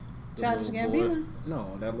Childish Gambino?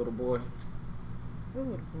 No, that little boy. What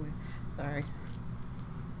little boy? Sorry.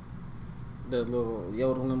 That little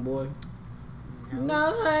yodeling boy. No.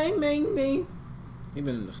 No, ain't me. He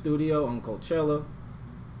been in the studio on Coachella.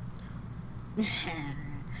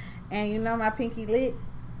 And you know my pinky lit?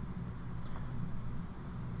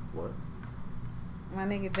 What? My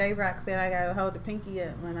nigga J-Rock said I gotta hold the pinky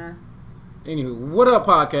up when I... Anywho, what up,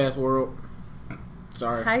 podcast world?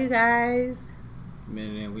 Sorry. Hi, you guys.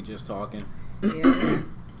 Minute in, we just talking. Yeah.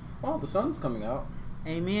 Oh, the sun's coming out.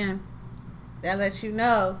 Amen. That lets you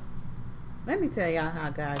know. Let me tell y'all how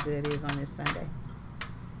God good is on this Sunday.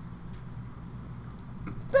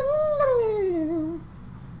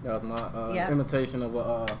 That was my Yeah. imitation of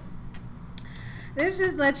a... This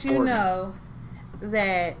just lets you organ. know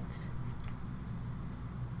that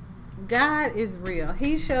God is real.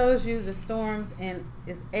 He shows you the storms and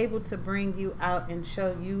is able to bring you out and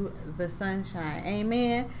show you the sunshine.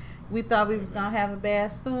 Amen. We thought we was going to have a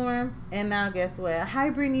bad storm, and now guess what? Hi,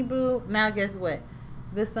 Brittany Boo. Now guess what?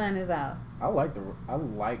 The sun is out. I like the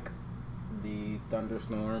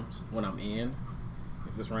thunderstorms when I'm in.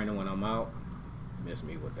 If it's raining when I'm out, miss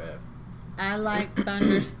me with that. I like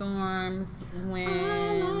thunderstorms when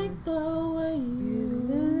I like the way you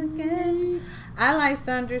look at me. I like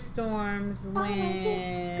thunderstorms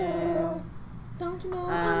when don't you know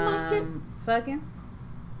I like it? fucking.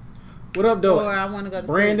 What up, though? Or I want to go to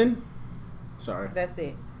Brandon? sleep. Sorry. That's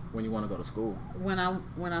it. When you want to go to school. When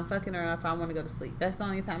I'm fucking or if I want to go to sleep. That's the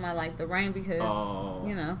only time I like the rain because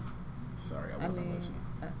you know. Sorry, I wasn't listening.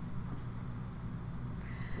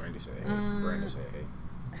 Brandy said hey. Brandon said hey.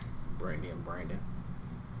 Brandy and Brandon.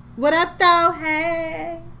 What up though?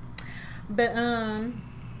 Hey. But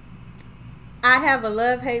I have a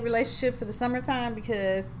love-hate relationship for the summertime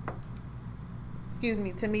because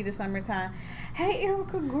to me the summertime. Hey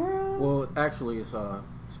Erica girl. Well, actually it's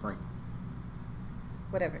spring.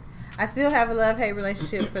 Whatever. I still have a love-hate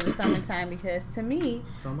relationship for the summertime because to me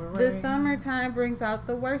the summertime brings out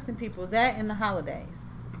the worst in people. That and the holidays.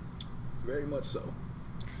 Very much so.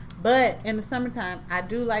 But in the summertime, I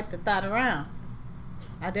do like to thought around.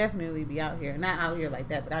 I definitely be out here. Not out here like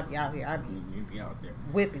that, but I be out here. You be out there.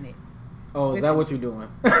 Whipping it. Oh, is that what you're doing?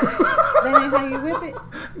 That ain't how you whip it?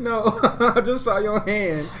 No, I just saw your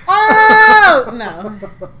hand. Oh! No.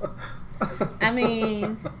 I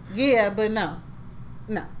mean, yeah, but no.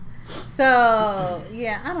 No. So,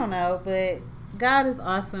 yeah, I don't know, but God is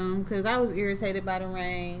awesome because I was irritated by the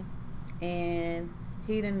rain and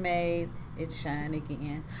He done made it shine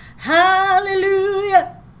again.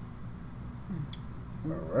 Hallelujah!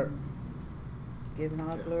 All right. Giving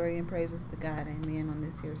all glory and praises to God. Amen. On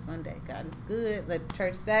this here Sunday. God is good. Let the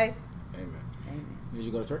church say. Amen. Amen. Did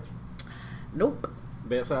you go to church? Nope.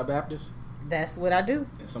 Bedside Baptist? That's what I do.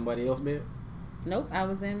 In somebody else's bed? Nope. I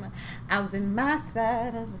was in my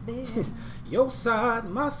side of the bed. Your side,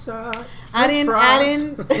 my side. I didn't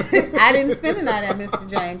spend the night at Mr.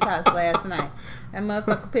 James' house last night. That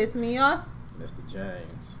motherfucker pissed me off. Mr.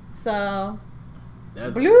 James. So,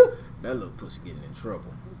 That bloop. That little pussy getting in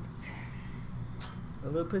trouble. The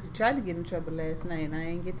little pussy tried to get in trouble last night and I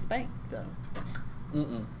ain't get spanked, so.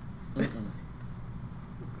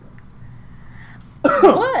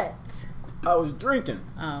 What? I was drinking.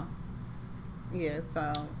 Oh. Yeah,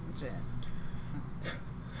 so,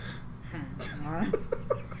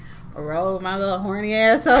 I rolled my little horny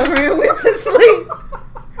ass over and went to sleep.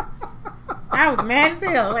 I was mad as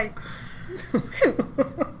hell, like.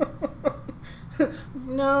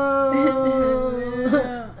 No.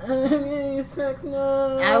 Sex,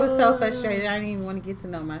 no. I was so frustrated. I didn't even want to get to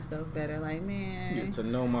know myself better. Like, man. Get to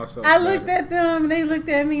know myself. I looked at them and they looked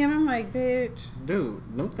at me and I'm like, bitch. Dude,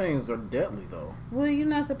 them things are deadly though. Well, you're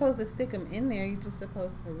not supposed to stick them in there. You're just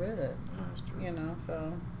supposed to rub. That's true. You know,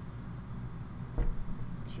 so.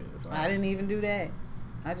 Shit, I didn't even do that.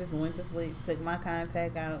 I just went to sleep, took my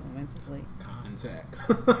contact out, and went to sleep. Contact.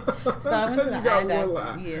 So I went to the eye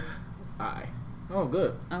doctor. Yeah. Eye. Oh,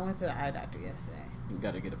 good. I went to the eye doctor yesterday. You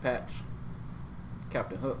got to get a patch.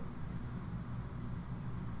 Captain Hook.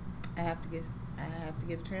 I have to get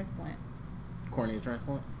a transplant. Cornea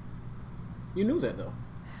transplant. You knew that though.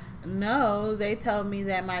 No, they told me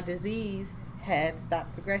that my disease had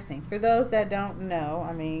stopped progressing. For those that don't know,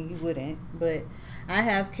 I mean, you wouldn't, but I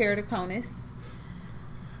have keratoconus.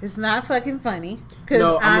 It's not fucking funny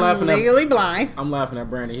because I'm legally blind. I'm laughing at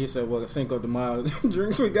Brandy. He said, "Well, Cinco de Mayo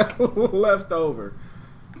drinks we got left over."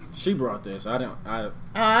 She brought this. I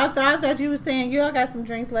thought you were saying you all got some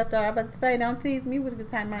drinks left over. I was about to say, don't tease me with the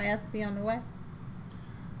time my ass to be on the way.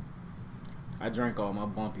 I drank all my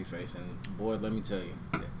bumpy face, and boy, let me tell you,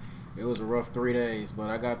 it was a rough 3 days, but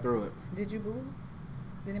I got through it. Did you boo?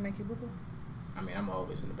 Did it make you boo boo? I mean, I'm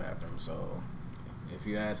always in the bathroom, so if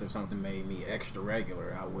you ask if something made me extra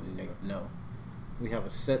regular, I wouldn't know. We have a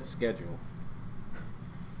set schedule.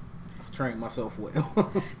 I've trained myself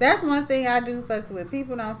well. That's one thing I do fucks with.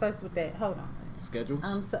 People don't fucks with that. Hold on. Schedules?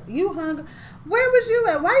 You hungry? Where was you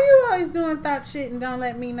at? Why you always doing thought shit and don't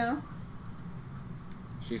let me know?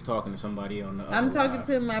 She's talking to somebody on the other I'm talking live.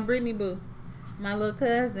 to my Brittany boo, my little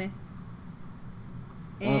cousin.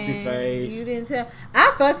 Bumpy And face. you didn't tell.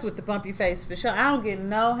 I fucks with the bumpy face for sure. I don't get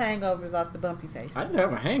no hangovers off the bumpy face. I didn't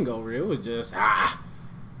have a hangover. It was just Yeah.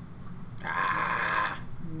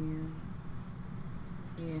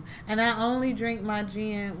 And I only drink my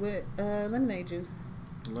gin with lemonade juice.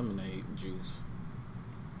 lemonade juice.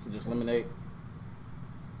 So just lemonade.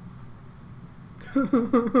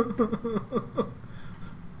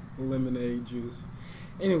 Lemonade juice.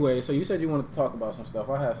 Anyway, so you said you wanted to talk about some stuff.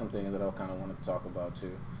 I had some things that I kind of wanted to talk about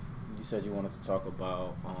too. You said you wanted to talk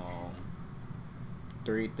about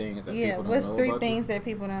 3 things that people don't know about you. What's 3 things that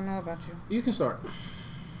people don't know about you? You can start.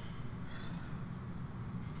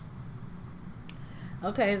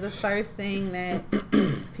 Okay, the first thing that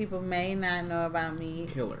people may not know about me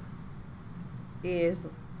Killer. is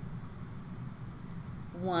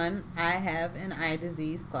 1, I have an eye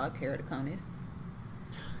disease called keratoconus.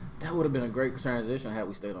 That would have been a great transition had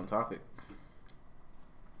we stayed on topic.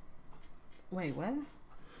 Wait, what?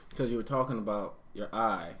 Because you were talking about your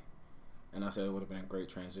eye, and I said it would have been a great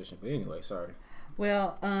transition. But anyway, sorry.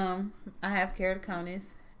 Well, I have keratoconus,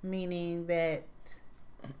 meaning that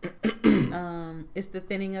it's the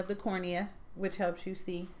thinning of the cornea, which helps you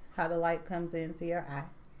see how the light comes into your eye.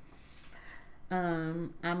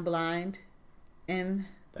 I'm blind in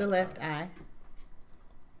the left eye,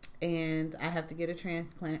 and I have to get a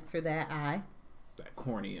transplant for that eye. That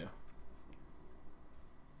cornea.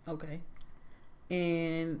 Okay.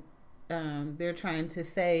 And they're trying to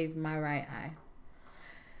save my right eye.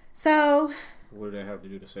 So, What do they have to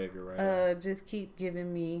do to save your right eye? just keep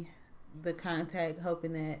giving me the contact,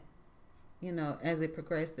 hoping that, you know, as it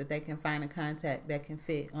progresses, that they can find a contact that can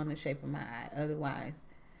fit on the shape of my eye. Otherwise,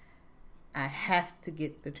 I have to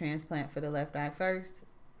get the transplant for the left eye first.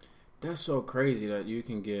 That's so crazy that you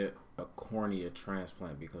can get a cornea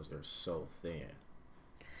transplant because they're so thin.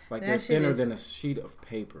 Like, they're thinner than a sheet of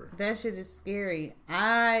paper. That shit is scary.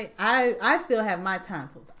 I still have my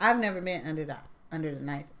tonsils. I've never been under the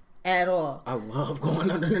knife at all. I love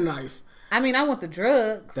going under the knife. I mean, I want the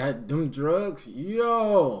drugs. Them drugs,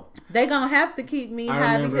 yo. They gonna have to keep me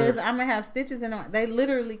high remember- because I'm gonna have stitches in them. They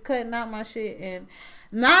literally cutting out my shit. And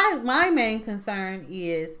my main concern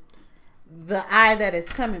is the eye that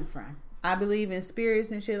it's coming from. I believe in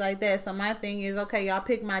spirits and shit like that. So my thing is, okay, y'all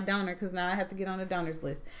pick my donor, because now I have to get on the donors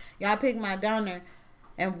list. Y'all pick my donor,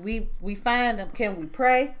 and we find them. Can we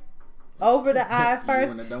pray over the eye first? You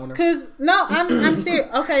want a donor? Cause no, I'm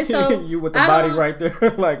serious. Okay, so you with the body right there,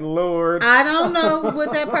 like, Lord. I don't know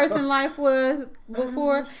what that person's life was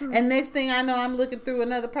before, and next thing I know, I'm looking through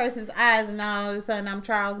another person's eyes, and all of a sudden I'm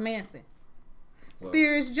Charles Manson.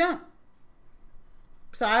 Spirits jump.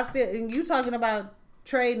 So I feel, and you talking about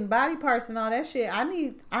trading body parts and all that shit. I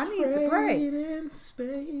need to pray.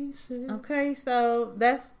 Okay, so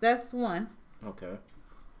that's one. Okay.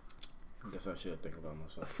 I guess I should think about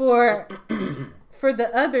myself. For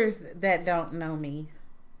the others that don't know me,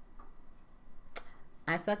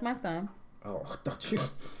 I suck my thumb. Oh, I thought you.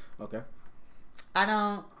 Okay. I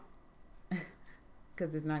don't,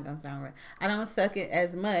 because it's not gonna sound right. I don't suck it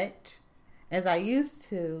as much as I used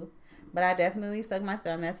to, but I definitely suck my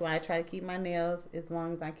thumb. That's why I try to keep my nails as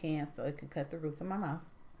long as I can so it can cut the roof of my mouth.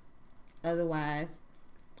 Otherwise,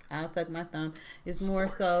 I'll suck my thumb. It's more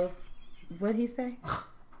so, what'd he say?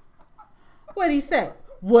 What'd he say?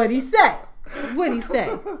 What'd he say? What'd he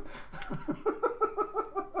say?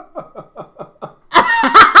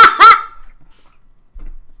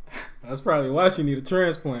 That's probably why she need a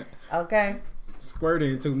transplant. Okay.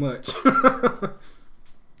 Squirting too much.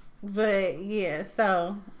 But yeah,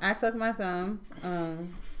 so I suck my thumb.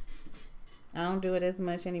 I don't do it as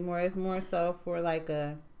much anymore. It's more so for like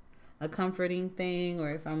a comforting thing,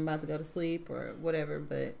 or if I'm about to go to sleep or whatever.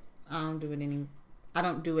 But I don't do it I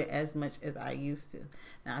don't do it as much as I used to.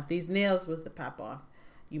 Now, if these nails was to pop off,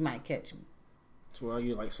 you might catch me. So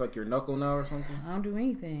you like suck your knuckle now or something? I don't do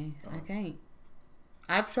anything. I can't.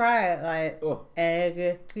 I've tried and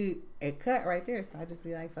it cut right there, so I just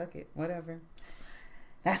be like, fuck it, whatever.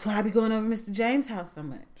 That's why I be going over Mr. James' house so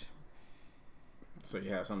much. So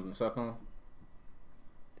you have something to suck on?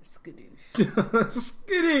 Skadoosh.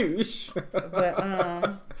 Skadoosh.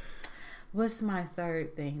 But what's my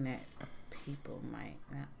third thing that people might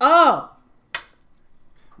not? Oh,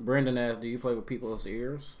 Brendan asked, "Do you play with people's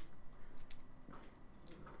ears?"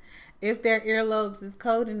 If their earlobes is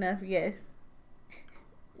cold enough, yes.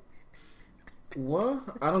 What?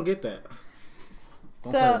 I don't get that.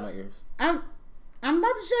 Don't So, play with my ears. I'm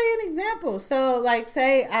about to show you an example. So, like,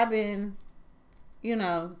 say I've been,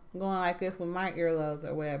 going like this with my earlobes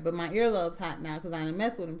or whatever, but my earlobes hot now because I didn't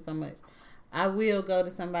mess with them so much. I will go to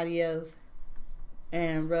somebody else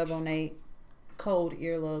and rub on their cold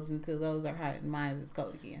earlobes until those are hot and mine is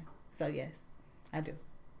cold again. So, yes, I do.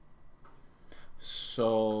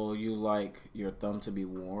 So you like your thumb to be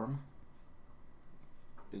warm?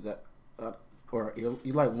 Is that,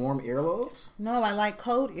 you like warm earlobes? No, I like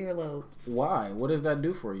cold earlobes. Why? What does that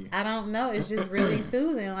do for you? I don't know. It's just really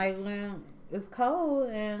soothing. Like when it's cold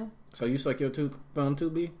and. So you suck your thumb too,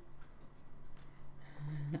 B?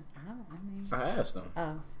 I asked them.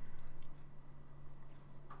 Oh.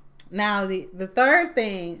 Now the third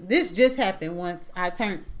thing. This just happened once I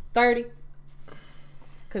turned 30.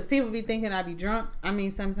 Because people be thinking I be drunk. I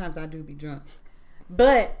mean, sometimes I do be drunk.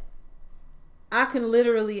 But I can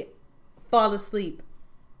literally fall asleep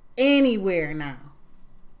anywhere now.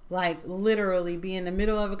 Like, literally be in the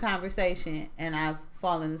middle of a conversation and I've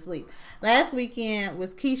fallen asleep. Last weekend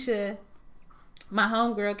was Keisha, my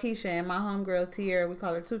homegirl Keisha, and my homegirl Tiara, we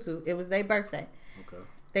call her Tutu. It was their birthday. Okay.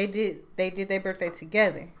 They did their birthday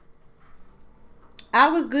together. I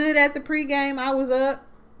was good at the pregame. I was up.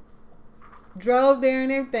 Drove there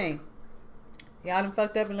and everything. Y'all done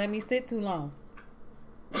fucked up and let me sit too long.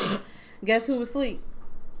 Guess who was asleep?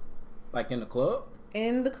 Like in the club?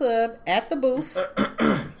 In the club, at the booth.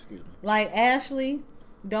 Excuse me. Like Ashley,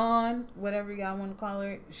 Dawn, whatever y'all want to call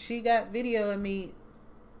her. She got video of me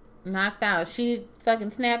knocked out. She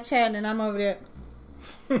fucking Snapchatting and I'm over there.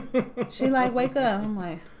 She like, wake up. I'm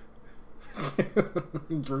like.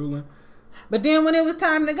 Drooling. But then when it was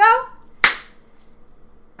time to go,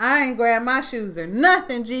 I ain't grabbed my shoes or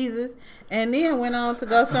nothing, Jesus. And then went on to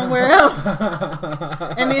go somewhere else.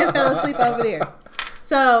 And then fell asleep over there.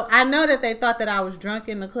 So I know that they thought that I was drunk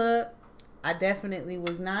in the club. I definitely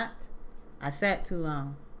was not. I sat too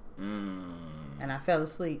long. And I fell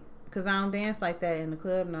asleep. Because I don't dance like that in the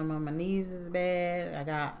club no more. My knees is bad. I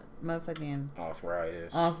got motherfucking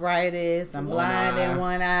arthritis. I'm blind in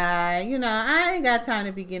one eye. I ain't got time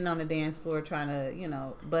to be getting on the dance floor trying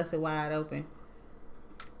to, bust it wide open.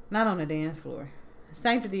 Not on the dance floor.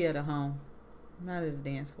 Sanctity of the home. Not at the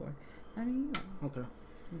dance floor. I mean, Okay.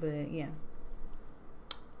 But, yeah.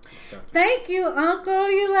 Gotcha. Thank you,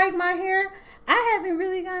 Uncle. You like my hair? I haven't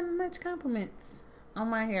really gotten much compliments on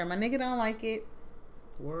my hair. My nigga don't like it.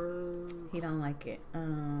 Word. He don't like it.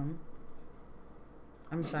 I'm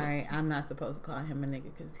sorry. I'm not supposed to call him a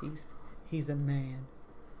nigga because he's a man.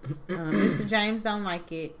 Mr. James don't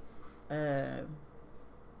like it.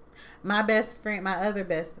 My best friend, my other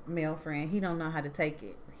best male friend, he don't know how to take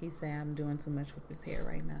it. He said I'm doing too much with this hair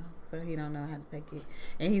right now, so he don't know how to take it,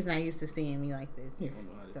 and he's not used to seeing me like this. He don't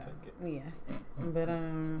know how to take it. Yeah, but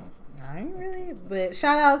I ain't really. But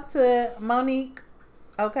shout out to Monique,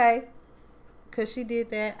 okay, because she did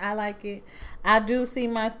that. I like it. I do see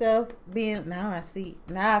myself being. Now I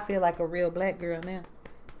feel like a real black girl now,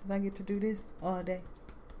 because I get to do this all day.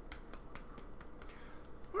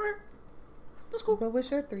 All right. That's cool. But what's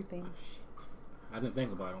your 3 things? I didn't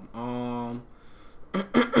think about them.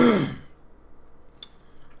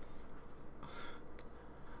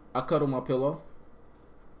 I cuddle my pillow.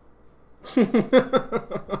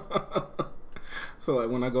 So like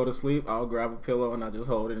when I go to sleep, I'll grab a pillow and I just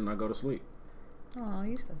hold it and I go to sleep. Oh,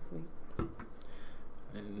 you're so sweet.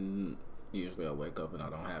 And usually I wake up and I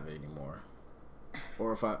don't have it anymore.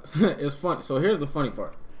 Or if it's funny. So here's the funny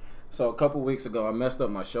part. So a couple weeks ago, I messed up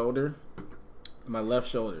my shoulder. My left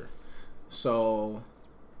shoulder. So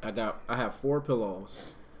I have 4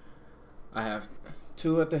 pillows. I have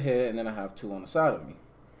 2 at the head and then I have 2 on the side of me.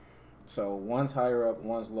 So one's higher up,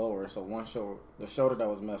 one's lower. So the shoulder that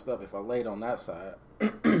was messed up, if I laid on that side,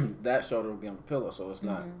 that shoulder would be on the pillow, so it's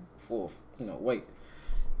not full, weight.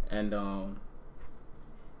 And if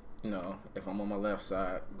I'm on my left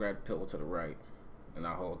side, grab the pillow to the right, and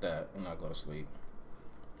I hold that and I go to sleep.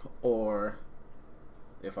 Or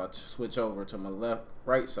if I switch over to my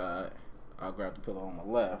right side, I'll grab the pillow on my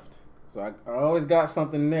left. So I always got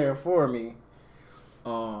something there for me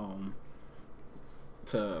to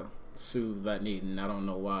soothe that need, and I don't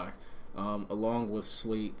know why. Along with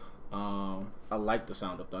sleep, I like the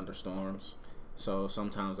sound of thunderstorms. So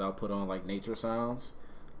sometimes I'll put on like nature sounds,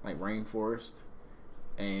 like rainforest,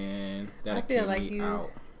 and that'll keep me out.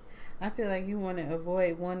 I feel like you want to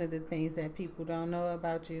avoid one of the things that people don't know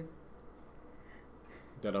about you.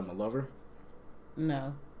 That I'm a lover?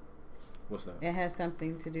 No. What's that? It has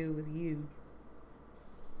something to do with you.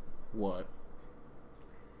 What?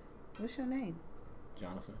 What's your name?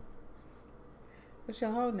 Jonathan. What's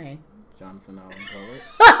your whole name? Jonathan Allen Poet.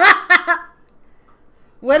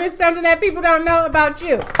 What is something that people don't know about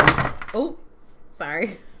you? Oh,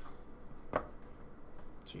 sorry.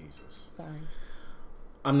 Jesus. Sorry.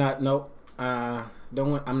 I'm not. Nope.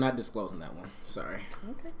 I'm not disclosing that one. Sorry.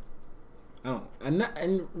 Okay.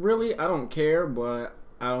 And really, I don't care, but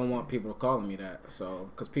I don't want people calling me that.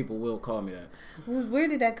 So, because people will call me that. Where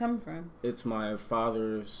did that come from? It's my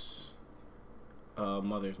father's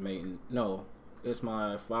mother's maiden. No, it's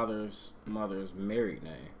my father's mother's married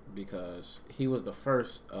name because he was the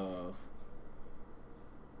first of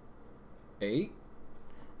 8.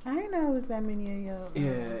 I didn't know it was that many of y'all.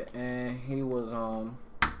 Yeah, and he was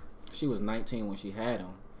she was 19 when she had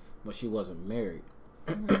him, but she wasn't married.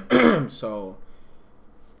 Mm-hmm. So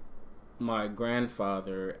my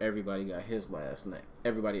grandfather, everybody got his last name.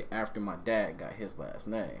 Everybody after my dad got his last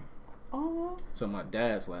name. Oh. So my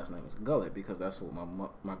dad's last name is Gullet because that's what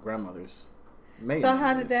my grandmother's maiden So name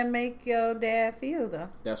how did is. that make your dad feel though?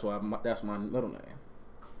 That's my middle name.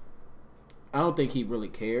 I don't think he really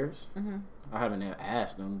cares. Mm-hmm. I haven't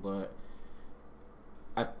asked him, but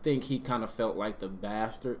I think he kind of felt like the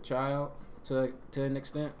bastard child to an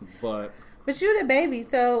extent. But you the baby,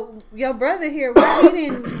 so your brother here,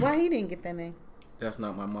 why he didn't get that name? that's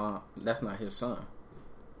not my mom. That's not his son.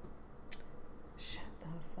 Shut the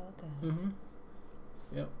fuck up. Mm-hmm.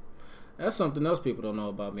 Yep. That's something else people don't know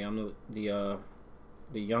about me. I'm the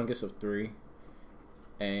youngest of 3,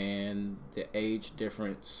 and the age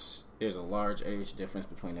difference. There's a large age difference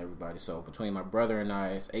between everybody. So between my brother and I,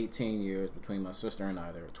 it's 18 years. Between my sister and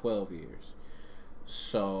I, there are 12 years.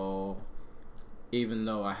 So even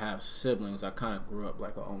though I have siblings, I kind of grew up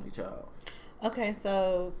like an only child. Okay,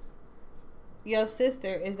 so your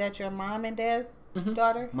sister, is that your mom and dad's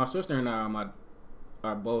daughter? My sister and I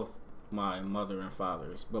are both my mother and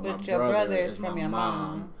father's, but my your brother is my from your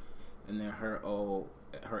mom, and then her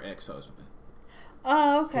ex-husband.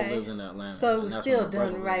 Oh, okay. Who lives in Atlanta. So it was still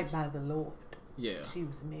done right by the Lord. Yeah. She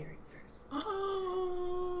was married first.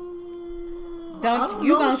 Don't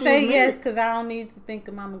you gonna say yes? Because I don't need to think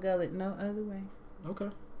of Mama Gullet no other way. Okay,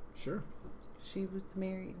 sure. She was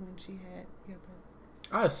married when she had your brother.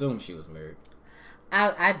 I assume she was married.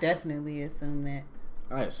 I definitely assume that.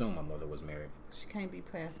 I assume my mother was married. She can't be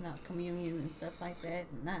passing out communion and stuff like that,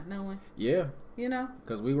 and not knowing. Yeah. You know?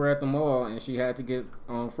 Because we were at the mall, and she had to get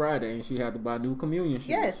on Friday, and she had to buy new communion shoes.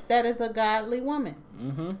 Yes, that is a godly woman.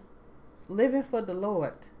 Mm-hmm. Living for the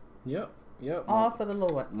Lord. Yep. All for the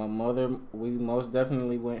Lord. My mother, we most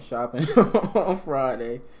definitely went shopping on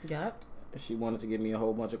Friday. Yep. She wanted to get me a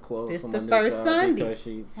whole bunch of clothes. This for the my first new job Sunday. because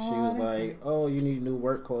she was like, "Oh, you need new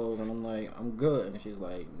work clothes," and I'm like, "I'm good." And she's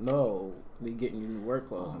like, "No, we getting you new work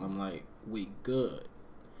clothes," and I'm like, "We good."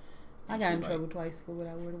 I got in trouble twice for what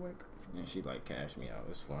I wore to work. And she like cashed me out.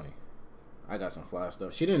 It's funny. I got some fly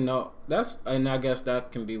stuff. She didn't know and I guess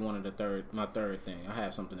that can be one of my third thing. I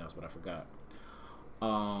had something else, but I forgot.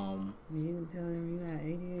 You can tell him you got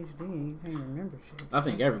ADHD and you can't remember shit. I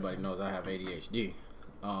think everybody knows I have ADHD.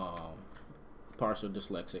 Partial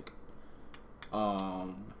dyslexic.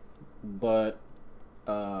 But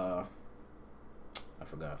I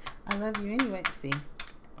forgot. I love you anyway. See,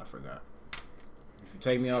 I forgot. If you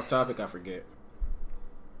take me off topic, I forget.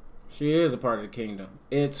 She is a part of the kingdom.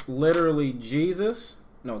 It's literally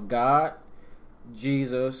God,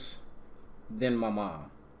 Jesus, then my mom.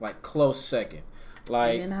 Like close second.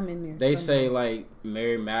 Like and then I'm in there they say like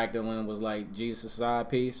Mary Magdalene was like Jesus' side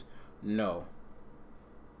piece. No.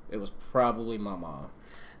 It was probably my mom.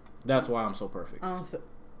 That's why I'm so perfect. So,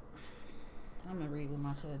 I'm going to read what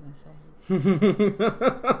my cousin said.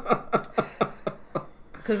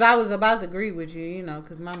 Because I was about to agree with you,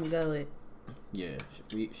 because Mama Gullet. Yeah,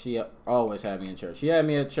 she always had me in church. She had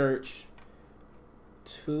me at church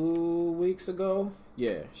 2 weeks ago.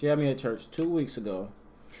 Yeah, she had me at church 2 weeks ago.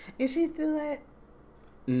 Is she still at?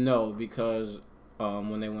 No, because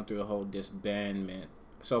when they went through the whole disbandment.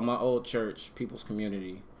 So my old church, People's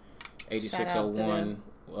Community, 8601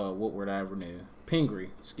 Woodward Avenue,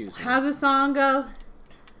 Pingree, excuse me. How's the song go?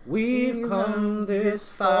 We've come this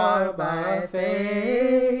far by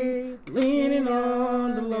faith, leaning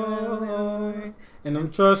on the Lord, and I'm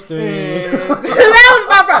trusting. That was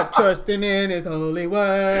my brother. Trusting in His holy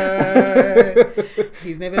word.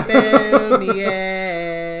 He's never failed me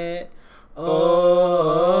yet.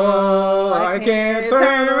 Oh, I can't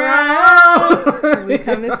turn around. We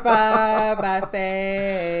come this far by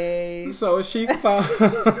faith. So she found.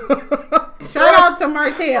 Shout out to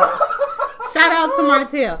Martell. Shout out to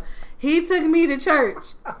Martell. He took me to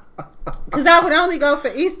church. Because I would only go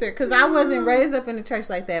for Easter because I wasn't raised up in the church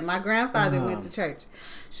like that. My grandfather went to church.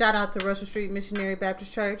 Shout out to Russell Street Missionary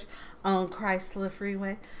Baptist Church on Chrysler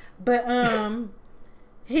Freeway. But I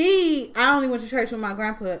only went to church with my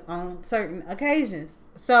grandpa on certain occasions.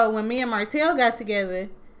 So when me and Martell got together,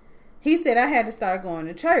 he said I had to start going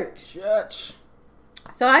to church.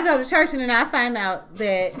 So I go to church and then I find out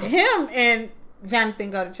that him and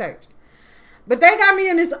Jonathan go to church. But they got me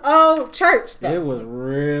in this old church, though. It was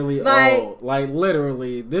really old. Like,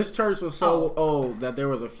 literally, this church was so old that there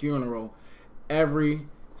was a funeral every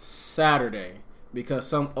Saturday because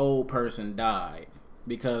some old person died.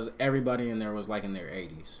 Because everybody in there was, like, in their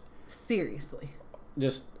 80s. Seriously.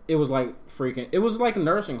 It was like it was like a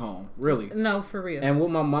nursing home, really. No, for real. And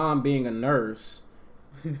with my mom being a nurse...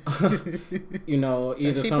 you know,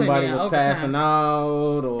 either so somebody was passing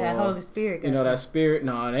out or that Holy Spirit. That spirit.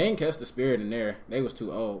 No, they didn't catch the spirit in there. They was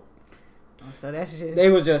too old. So that's just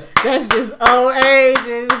that's just old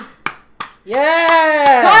age.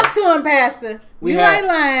 Yeah, talk to him, Pastor. You ain't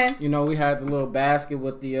lying. You know, we had the little basket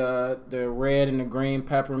with the red and the green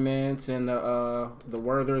peppermints and the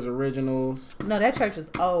Werther's Originals. No, that church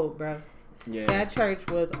was old, bro. Yeah. That church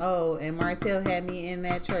was old, and Martell had me in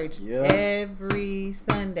that church every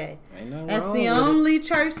Sunday. That's the only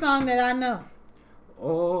church song that I know.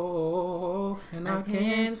 Oh, and I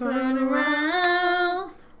can't turn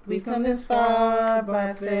around. We come this far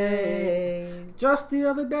by faith. Just the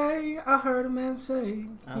other day, I heard a man say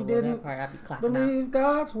he didn't believe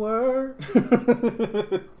God's word.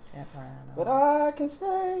 But I can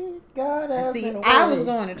say God has been away. I was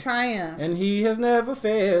going to Triumph. And he has never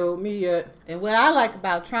failed me yet. And what I like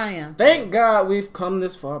about Triumph. Thank God we've come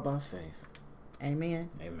this far by faith. Amen.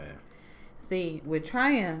 Amen. See, with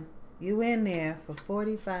Triumph, you in there for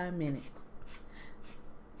 45 minutes.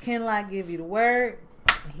 Kenlock give you the word,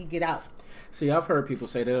 and he get out. See, I've heard people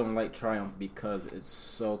say they don't like Triumph because it's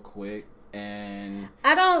so quick. And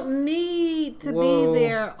I don't need to be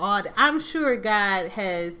there all day. I'm sure God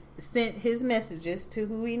has sent his messages to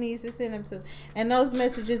who he needs to send them to. And those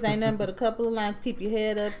messages ain't nothing but a couple of lines. Keep your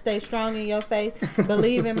head up. Stay strong in your faith.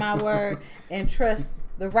 Believe in my word. And trust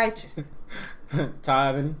the righteous.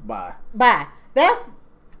 Tithing. Bye. That's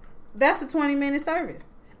a 20-minute service.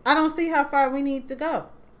 I don't see how far we need to go.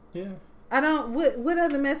 Yeah. I don't. What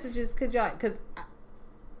other messages could y'all? Because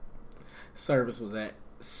service was at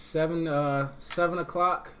 7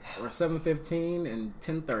 o'clock or 7:15 and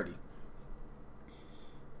 10:30.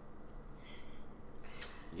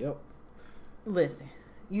 Yep. Listen,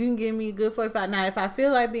 you can give me a good 45. Now, if I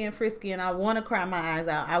feel like being frisky and I want to cry my eyes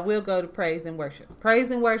out, I will go to praise and worship. Praise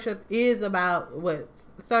and worship is about what?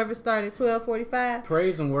 Service started 12:45.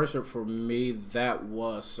 Praise and worship for me, that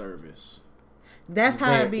was service. That's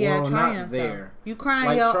how it be at Triumph. There, you crying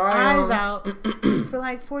like your eyes out for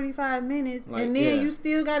like 45 minutes, and then you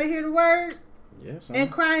still got to hear the word. Yes.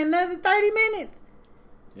 And cry another 30 minutes.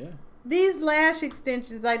 Yeah. These lash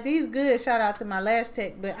extensions, like these good, shout out to my lash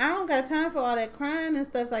tech, but I don't got time for all that crying and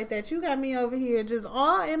stuff like that. You got me over here just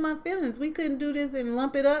all in my feelings. We couldn't do this and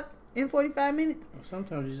lump it up in 45 minutes. Well,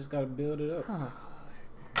 sometimes you just got to build it up.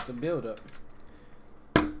 It's a build up.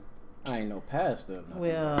 I ain't no pastor.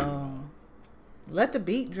 Well, let the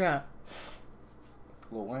beat drop.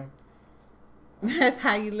 Lil Wayne. That's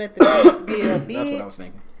how you let the beat build. That's what I was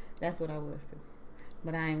thinking. That's what I was too.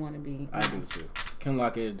 But I ain't want to be. I do too.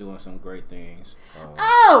 Kenlock is doing some great things. In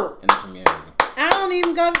the community. I don't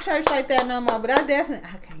even go to church like that no more. But I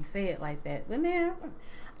can't say it like that. But man,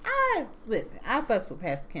 I fucks with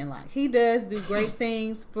Pastor Kenlock. He does do great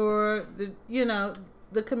things for the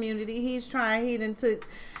community. He done took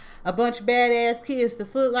a bunch of badass kids to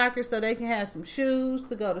Foot Locker so they can have some shoes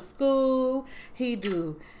to go to school. He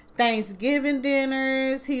do Thanksgiving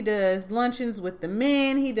dinners. He does luncheons with the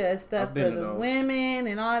men. He does stuff for the women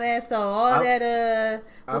and all that.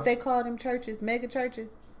 So they call them churches, mega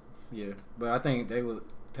churches. Yeah, but I think they would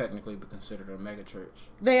technically be considered a mega church.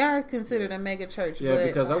 They are considered a mega church. Yeah, but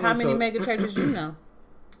because how many mega churches you know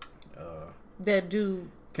that do?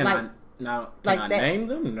 Can I name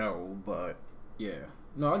them? No, but yeah.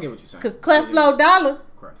 No, I get what you're saying. Because Creflo Dollar.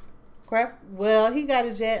 Cref. Well, he got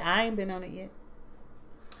a jet. I ain't been on it yet.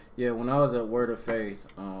 Yeah, when I was at Word of Faith,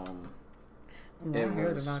 I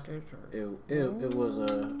heard about that church.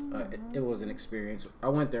 It was an experience. I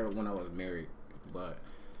went there when I was married, but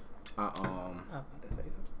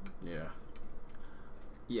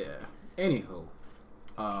yeah. Anywho,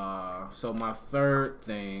 so my third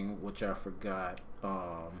thing, which I forgot,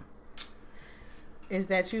 is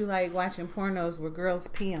that you like watching pornos where girls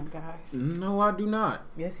pee on guys. No, I do not.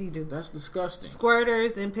 Yes, he do. That's disgusting.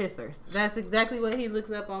 Squirters and pissers. That's exactly what he looks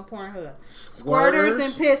up on Pornhub. Squirters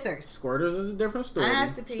and pissers. Squirters is a different story. I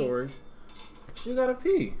have to pee. She gotta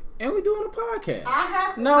pee. And we doing a podcast. I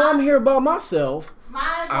have to. Now I'm here by myself.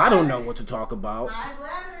 My I don't know what to talk about. My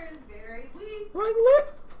bladder is very weak. Like,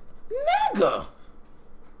 nigga.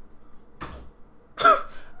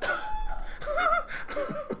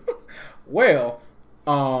 Well,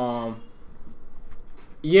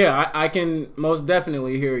 yeah, I can most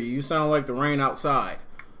definitely hear you. You sound like the rain outside.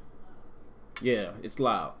 Yeah, it's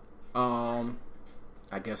loud.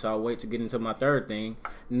 I guess I'll wait to get into my third thing.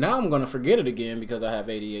 Now I'm gonna forget it again because I have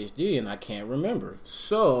ADHD and I can't remember.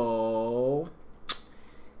 So,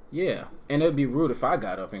 yeah, and it'd be rude if I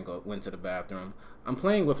got up and went to the bathroom. I'm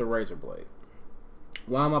playing with a razor blade.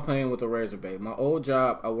 Why am I playing with a razor blade? My old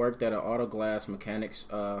job, I worked at an auto glass mechanics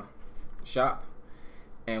shop,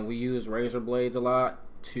 and we use razor blades a lot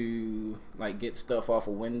to like get stuff off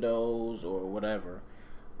of windows or whatever.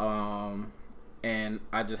 And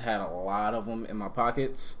I just had a lot of them in my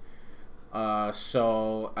pockets.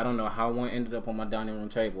 So I don't know how one ended up on my dining room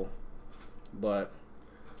table, but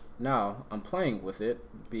now I'm playing with it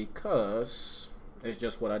because it's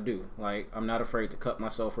just what I do. Like, I'm not afraid to cut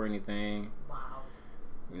myself or anything. Wow.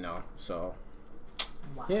 You know, so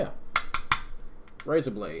Wow. yeah.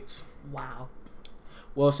 Razor blades. Wow.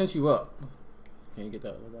 Well, since you up, can you get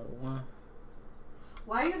that little bottle of wine?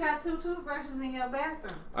 Why you got 2 toothbrushes in your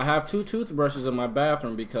bathroom? I have 2 toothbrushes in my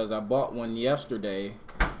bathroom because I bought one yesterday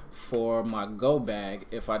for my go bag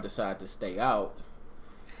if I decide to stay out.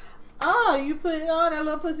 Oh, you put all that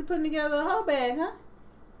little pussy putting together a whole bag, huh?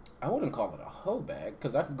 I wouldn't call it a hoe bag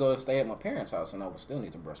because I could go and stay at my parents' house and I would still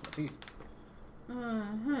need to brush my teeth.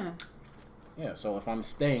 Yeah, so if I'm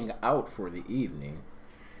staying out for the evening.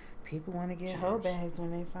 People want to get hoe bags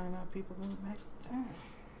when they find out people move back to town.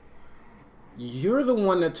 You're the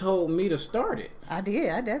one that told me to start it. I did.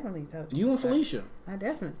 I definitely told you. You and Felicia.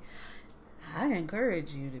 I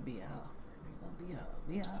encourage you to be a hoe. You're going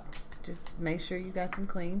to be a hoe. Just make sure you got some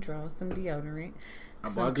clean drawers, some deodorant,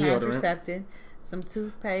 some contraceptive, some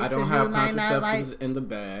toothpaste. I don't have contraceptives in the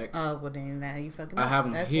bag. Oh, well then now you fucking I have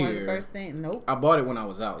them That's here. One of the first thing. Nope. I bought it when I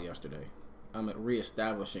was out yesterday. I'm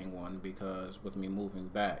reestablishing one because with me moving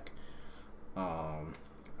back, I'll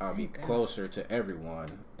be closer to everyone,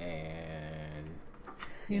 and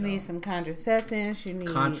you need some contraceptives. You need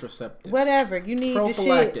whatever you need.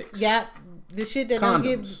 Prophylactics. The shit that don't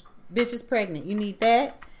get bitches pregnant. You need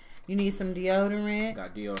that. You need some deodorant.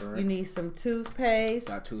 Got deodorant. You need some toothpaste.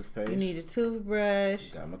 Got toothpaste. You need a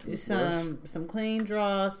toothbrush. Got my toothbrush. Some clean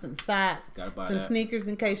drawers, some socks, some sneakers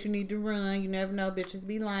in case you need to run. You never know, bitches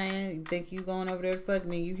be lying. You think you going over there to fuck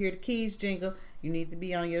me. You hear the keys jingle. You need to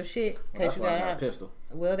be on your shit in case you got a pistol.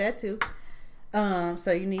 Well, that too.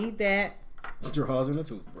 So you need that. Drawers and a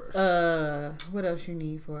toothbrush. What else you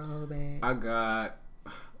need for a whole bag? I got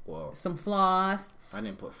some floss. I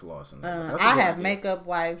didn't put floss in there. I have makeup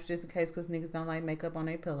wipes just in case because niggas don't like makeup on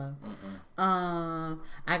their pillow. I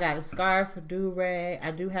got a scarf, a do-rag.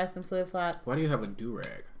 I do have some flip-flops. Why do you have a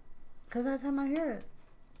do-rag? Because I tie my hair up.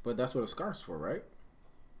 But that's what a scarf's for, right?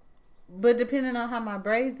 But depending on how my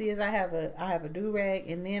braids is, I have a do-rag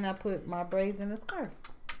and then I put my braids in a scarf.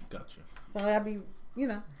 Gotcha. So I'll be,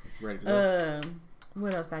 ready to go.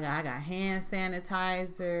 What else I got? I got hand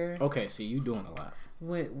sanitizer. Okay, see, you doing a lot.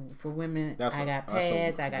 For women, I got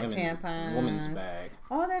pads, I got tampons, women's bag,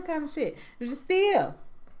 all that kind of shit. Just still,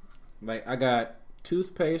 like I got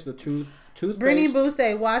toothpaste, toothpaste. Brittany Boo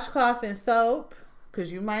say washcloth and soap,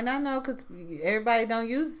 because you might not know, because everybody don't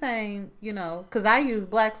use the same, because I use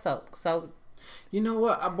black soap. So, you know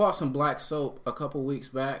what? I bought some black soap a couple weeks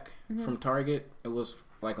back from Target. It was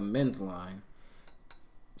like a men's line.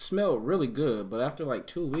 It smelled really good, but after like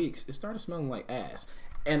 2 weeks, it started smelling like ass.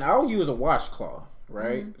 And I'll use a washcloth.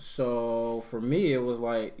 Right, so for me it was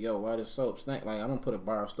like, yo, why does soap stink? Like I don't put a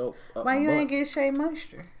bar of soap up why my you butt. Ain't get Shea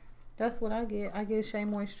Moisture? That's what I get. I get Shea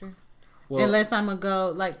Moisture. Well, unless I'm gonna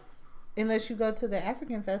go unless you go to the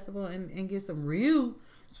African Festival and get some real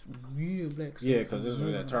black soap. Yeah, because this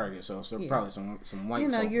was at Target, so probably some white.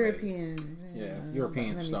 European.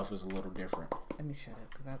 European stuff is a little different. Let me shut up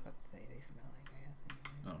because I was about to say they smell like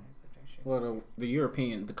ass. Well,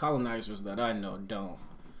 the colonizers that I know don't.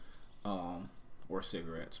 Or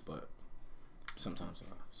cigarettes, but sometimes I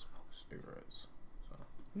smoke cigarettes. So.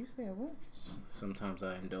 You said what? Sometimes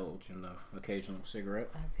I indulge in the occasional cigarette.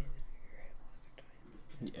 I've had a cigarette once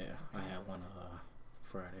or twice. Yeah, I had one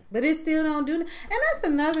Friday. But it still don't do. And that's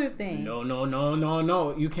another thing.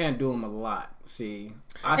 No. You can't do them a lot. See,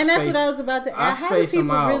 that's what I was about to ask. How do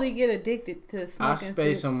people really get addicted to smoking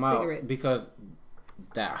cigarettes? Out because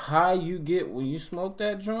that high you get when you smoke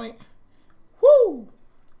that joint, whoo,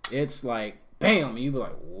 it's like bam, you be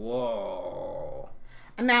like, whoa.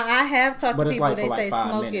 Now I have talked to people. They say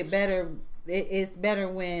smoke minutes. it better. It's better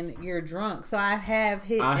when you're drunk. So I have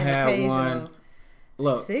hit an occasional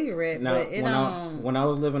cigarette, now, but it when I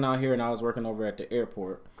was living out here and I was working over at the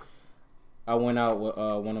airport, I went out with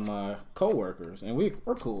one of my coworkers, and we're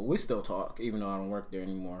cool. We still talk, even though I don't work there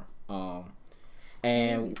anymore.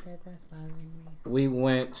 And we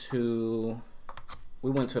went to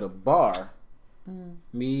the bar.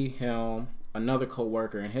 Me, him, another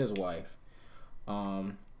coworker, and his wife.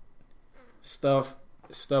 Stuff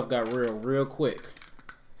got real quick.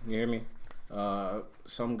 You hear me?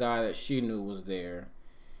 Some guy that she knew was there,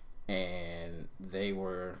 and they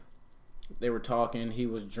were talking. He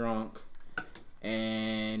was drunk,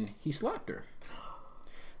 and he slapped her.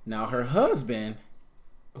 Now her husband,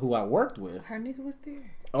 who I worked with, her nigga was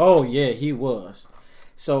there. Oh yeah, he was.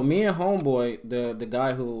 So me and homeboy, the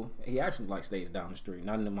guy who he actually like stays down the street,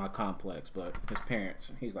 not in my complex, but his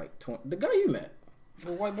parents. He's like 20, the guy you met,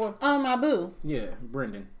 the white boy. Oh, my boo. Yeah,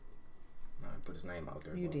 Brendan. I put his name out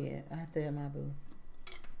there. You did. I said my boo.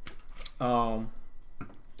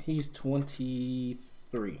 He's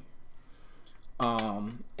 23.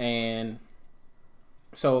 And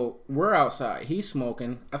so we're outside. He's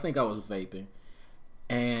smoking. I think I was vaping.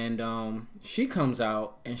 And she comes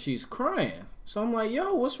out and she's crying. So I'm like,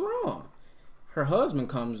 yo, what's wrong? Her husband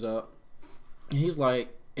comes up. And he's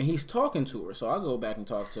like, and he's talking to her. So I go back and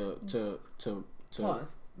talk to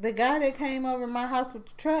Pause. The guy that came over my house with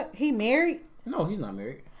the truck, he married? No, he's not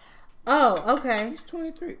married. Oh, okay. He's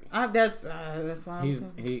 23. That's why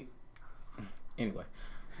Anyway.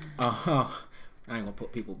 I ain't gonna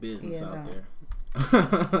put people business out there.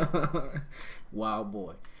 Wild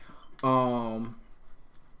boy.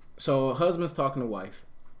 So husband's talking to wife,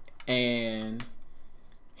 and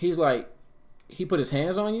he's like, he put his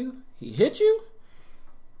hands on you? He hit you?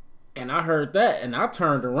 And I heard that, and I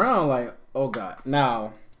turned around like, oh God.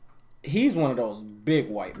 Now, he's one of those big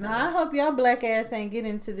white boys. Now, I hope y'all black ass ain't get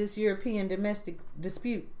into this European domestic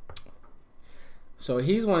dispute. So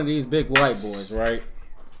he's one of these big white boys, right?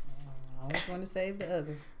 I always want to save the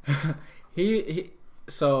others.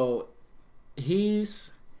 So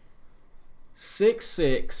he's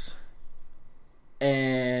 6'6",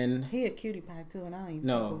 and he a cutie pie too, and I don't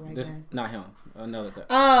even not him. Another guy.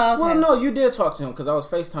 Oh, okay. Well, no, you did talk to him because I was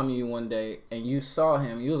FaceTiming you one day, and you saw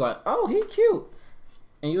him. You was like, "Oh, he cute,"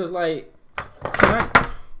 and you was like, "Can I?"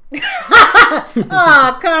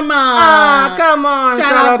 Oh, come on! Come on!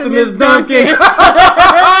 Shout out to Miss Duncan.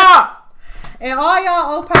 And all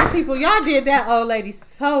y'all old party people, y'all did that old lady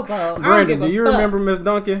so bold. Brandon, do you remember Miss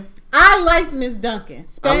Duncan? I liked Miss Duncan.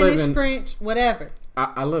 Spanish, French, whatever.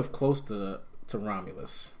 I live close to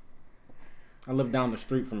Romulus. I live down the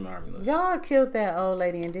street from Romulus. Y'all killed that old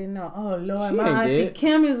lady and didn't know. Oh, Lord, my auntie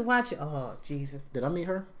Kim is watching. Oh, Jesus. Did I meet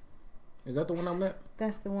her? Is that the one I met?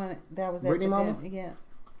 That's the one that was Brittany at the Mama? dinner. Yeah.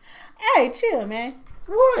 Hey, chill, man.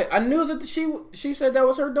 What? I knew that she said that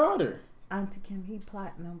was her daughter. Auntie Kim, he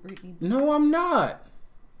plotting on Brittany. No, I'm not.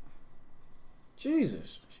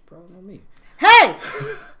 Jesus. She probably know me. Hey!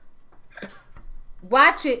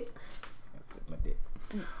 Watch it. My dick.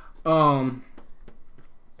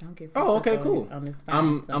 Don't get okay, cool.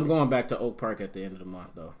 I'm going back to Oak Park at the end of the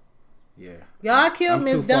month, though. Yeah. Y'all killed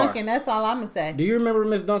Miss Duncan. That's all I'm gonna say. Do you remember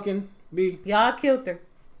Miss Duncan, B? Y'all killed her.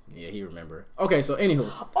 Yeah, he remember. Okay, so anywho.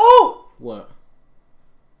 Oh! What?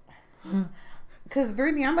 Because,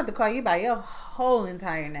 Brittany, I'm about to call you by your whole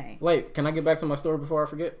entire name. Wait, can I get back to my story before I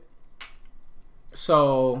forget?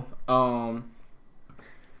 So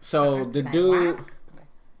the dude...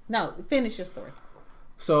 No, finish your story.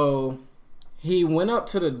 So, he went up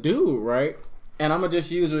to the dude, right? And I'm going to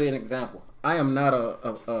just use an example. I am not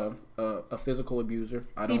a physical abuser.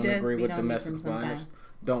 I don't agree with domestic violence.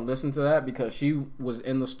 Don't listen to that because she was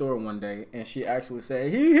in the store one day and she actually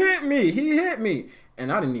said, he hit me.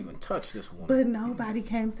 And I didn't even touch this woman. But nobody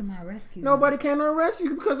came to my rescue. Nobody came to her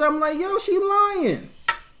rescue because I'm like, yo, she lying.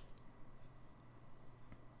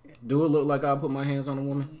 Do it look like I'll put my hands on a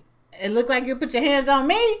woman? It looked like you put your hands on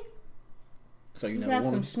me. So you got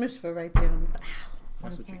some smushful right there on the side.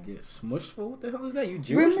 That's what you get. Smushful? What the hell is that? You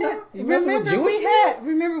Jewish now? You messing with Jewish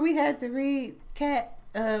Remember we had to read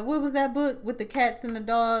what was that book with the cats and the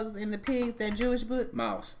dogs and the pigs? That Jewish book?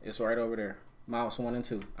 Mouse. It's right over there. Mouse 1 and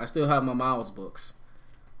 2. I still have my Mouse books.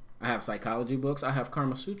 I have psychology books. I have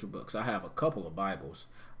Karma Sutra books. I have a couple of Bibles.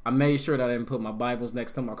 I made sure that I didn't put my Bibles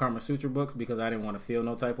next to my Kama Sutra books because I didn't want to feel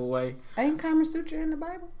no type of way. Ain't Kama Sutra in the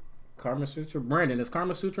Bible? Kama Sutra? Brandon, is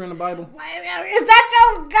Kama Sutra in the Bible? Is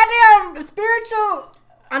that your goddamn spiritual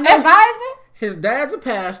advisor? His dad's a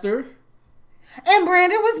pastor. And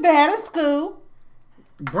Brandon was bad at school.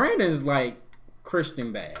 Brandon's like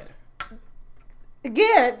Christian bad.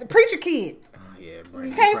 Yeah, the preacher kid. Oh, yeah,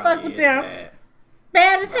 Brandon. You can't fuck with them.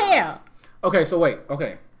 Bad as hell. Okay, so wait.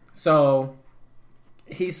 Okay. So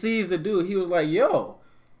he sees the dude. He was like, yo,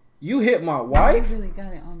 you hit my wife? You really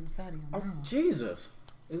got it on the side of your mouth. Jesus.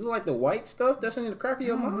 Is it like the white stuff that's in the crack of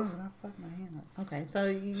your mouth? I fucked my hand up. Okay, so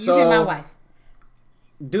you hit my wife.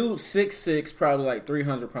 Dude 6'6", probably like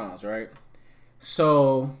 300 pounds, right?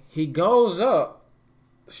 So he goes up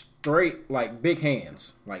straight, like big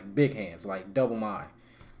hands, like double mine.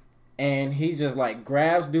 And he just like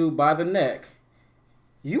grabs dude by the neck.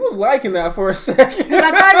 You was liking that for a second. Because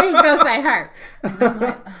I thought you was going to say her. And I'm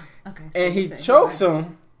like, okay. And he chokes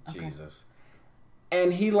him. Okay. Jesus.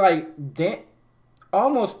 And he like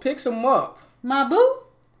almost picks him up. My boo?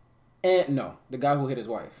 And no, the guy who hit his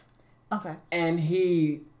wife. Okay. And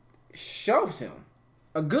he shoves him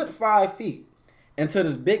a good 5 feet into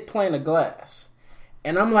this big plane of glass.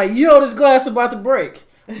 And I'm like, yo, this glass about to break.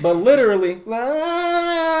 But literally,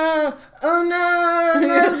 oh no,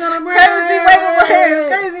 it's gonna break.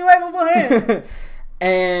 Crazy wavable hands.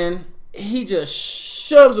 And he just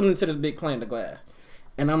shoves him into this big plane of glass.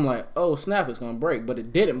 And I'm like, oh snap, it's gonna break. But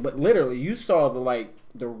it didn't. But literally, you saw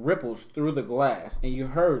the ripples through the glass. And you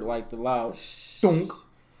heard like the loud thunk.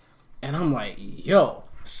 And I'm like, yo.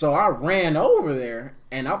 So I ran over there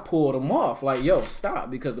and I pulled him off. Like, yo,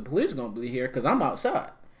 stop. Because the police are going to be here because I'm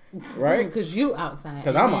outside. Right? Because you outside.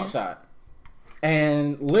 Because I'm outside.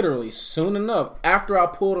 And literally, soon enough, after I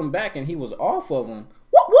pulled him back and he was off of him,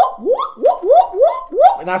 whoop, whoop, whoop, whoop, whoop, whoop,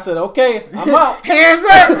 whoop. And I said, okay, I'm out. Hands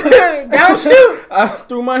up. Don't shoot. I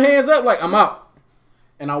threw my hands up like, I'm out.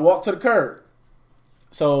 And I walked to the curb.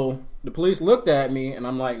 So the police looked at me and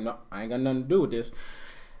I'm like, no, I ain't got nothing to do with this.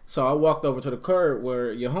 So I walked over to the curb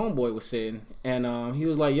where your homeboy was sitting, and he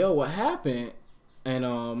was like, yo, what happened? And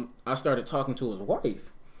I started talking to his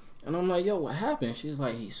wife. And I'm like, yo, what happened? She's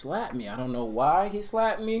like, he slapped me. I don't know why he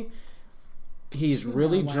slapped me. He's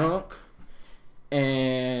really drunk,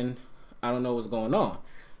 and I don't know what's going on.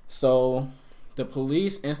 So the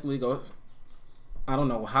police instantly goes, I don't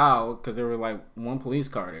know how, because there were like one police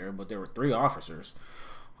car there, but there were 3 officers.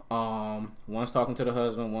 One's talking to the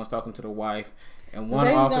husband, one's talking to the wife. And one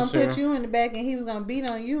they was officer gonna put you in the back, and he was gonna beat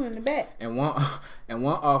on you in the back. And one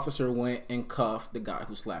officer went and cuffed the guy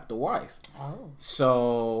who slapped the wife. Oh,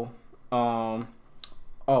 so all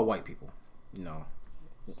white people, you know.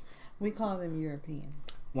 We call them Europeans.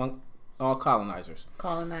 All colonizers,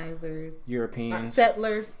 Europeans,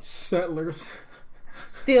 settlers, Steelers.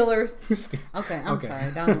 Okay, I'm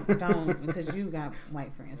sorry. Don't because you got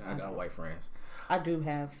white friends. I got white friends. I do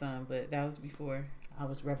have some, but that was before I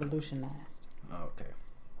was revolutionized. Okay.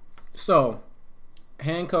 So,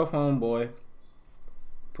 handcuff homeboy,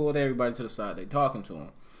 pulled everybody to the side. They talking to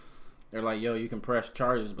him. They're like, yo, you can press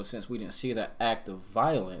charges, but since we didn't see that act of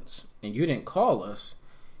violence and you didn't call us,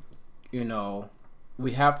 you know,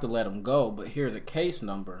 we have to let him go. But here's a case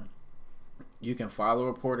number. You can file a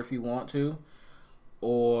report if you want to,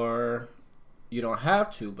 or you don't have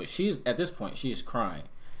to. But at this point, she's crying.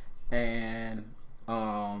 And, she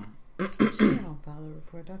don't file a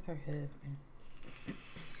report. That's her husband.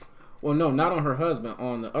 Well, no, not on her husband,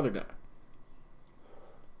 on the other guy.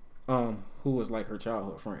 Who was like her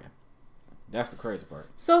childhood friend. That's the crazy part.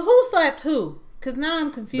 So who slapped who? Because now I'm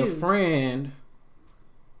confused. The friend,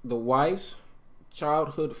 the wife's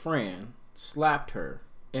childhood friend, slapped her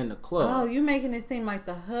in the club. Oh, you making it seem like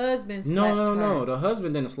the husband slapped her. No. The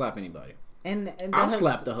husband didn't slap anybody. And I've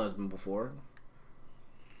slapped the husband before.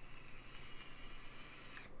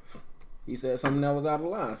 He said something that was out of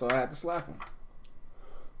line, so I had to slap him.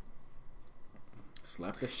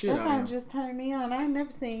 Slap the shit out of him. That just turned me on. I've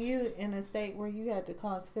never seen you in a state where you had to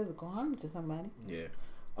cause physical harm to somebody. Yeah.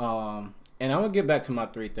 And I'm going to get back to my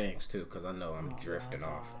 3 things, too, because I know I'm drifting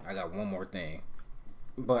off. I got one more thing.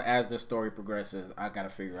 But as the story progresses, I got to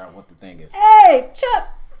figure out what the thing is. Hey, Chuck!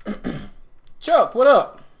 Chuck, what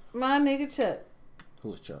up? My nigga Chuck.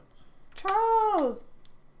 Who is Chuck? Charles.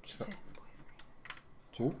 Chuck. Keisha's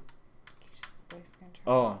boyfriend. Who? Keisha's boyfriend.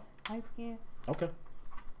 Charles. Oh. Light skin. Okay.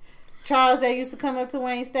 Charles that used to come up to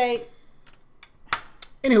Wayne State.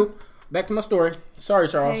 Anywho, back to my story. Sorry,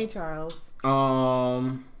 Charles. Hey, Charles.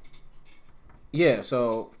 Yeah,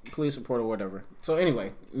 so police report or whatever. So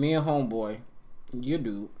anyway, me and homeboy, your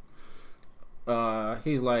dude,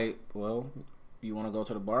 he's like, well, you want to go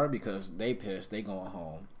to the bar because they pissed, they going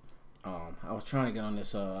home. I was trying to get on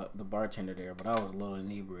this the bartender there, but I was a little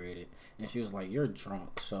inebriated, and she was like, "You're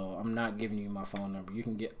drunk, so I'm not giving you my phone number.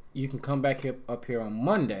 You can come back up here on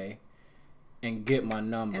Monday, and get my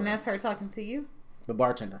number." And that's her talking to you. The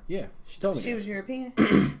bartender, yeah, she told me she was European.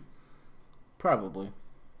 Probably.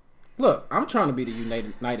 Look, I'm trying to be the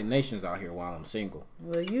United Nations out here while I'm single.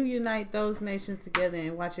 Well, you unite those nations together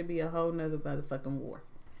and watch it be a whole nother motherfucking war.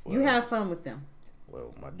 Well, you have fun with them.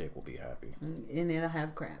 Well, my dick will be happy. And it'll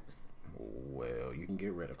have crabs. Well, you can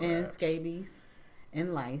get rid of crabs. And scabies.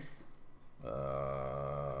 And lice.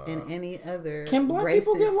 And any other Can black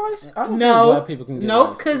people get lice? I don't no, think black people can get lice.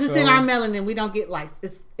 Nope, because it's in our melanin. We don't get lice.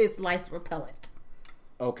 It's lice repellent.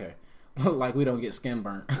 Okay. Like we don't get skin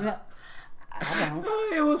burnt. No, I don't.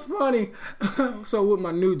 It was funny. So with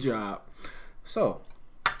my new job. So,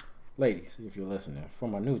 ladies, if you're listening, for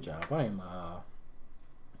my new job, I am a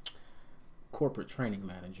corporate training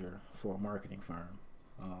manager for a marketing firm.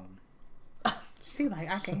 She like,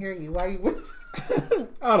 I can hear you. Why you?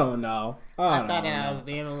 I don't know. I thought I was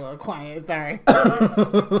being a little quiet. Sorry.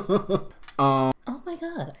 Oh my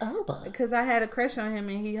god. Oh boy. Because I had a crush on him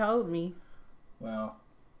and he hold me. Well,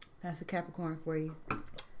 that's a Capricorn for you.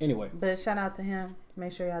 Anyway. But shout out to him.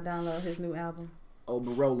 Make sure y'all download his new album.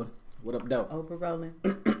 Ober Rollin'. What up, though? Ober Rollin'.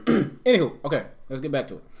 Anywho, okay. Let's get back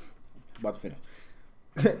to it. About to finish.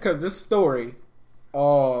 Because this story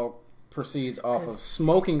all proceeds off of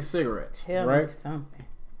smoking cigarettes. Tell right? me something.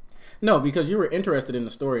 No, because you were interested in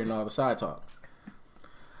the story and all the side talk.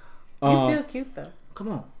 You're still cute, though. Come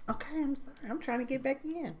on. Okay, I'm sorry. I'm trying to get back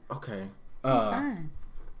in. Okay. I'm fine.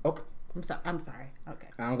 Okay. I'm sorry. Okay.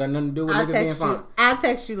 I don't got nothing to do with niggas being fine. I'll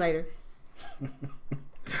text you later.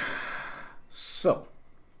 So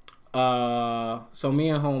me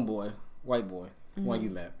and homeboy, white boy, one you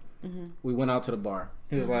met, we went out to the bar.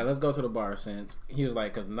 He was like, let's go to the bar since. He was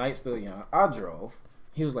like, because the night's still young. I drove.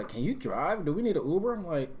 He was like, can you drive? Do we need an Uber? I'm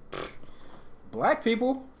like, black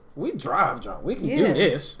people, we drive drunk. We can do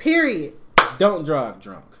this. Period. Don't drive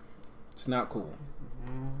drunk. It's not cool.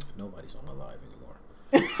 Nobody's on my live anymore.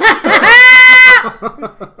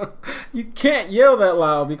 You can't yell that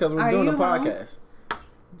loud because we're doing a podcast. I'm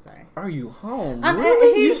sorry. Are you home?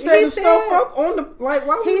 Really? You setting stuff up on the like?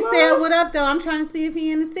 Why he said, "What up, though?" I'm trying to see if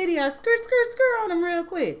he in the city. I skirt on him real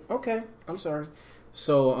quick. Okay, I'm sorry.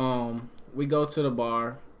 So we go to the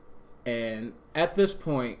bar, and at this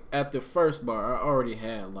point, at the first bar, I already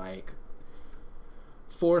had like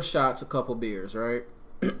 4 shots, a couple beers, right?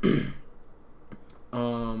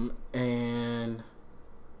 And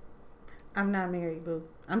I'm not married, boo.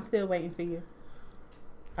 I'm still waiting for you.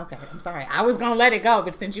 Okay, I'm sorry. I was gonna let it go,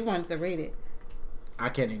 but since you wanted to read it, I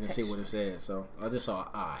can't even see what it says, so I just saw an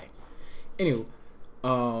I. Anyway,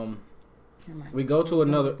 we go to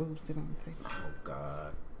another. Oh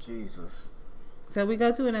God, Jesus! So we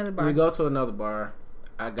go to another bar. We go to another bar.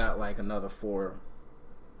 I got like another 4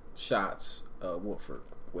 shots of Woodford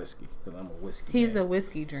whiskey because I'm a whiskey. He's a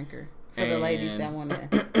whiskey drinker for the ladies that want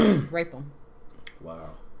to rape him.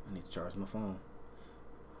 Wow, I need to charge my phone.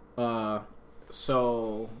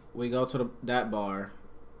 So we go to that bar,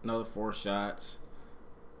 another 4 shots,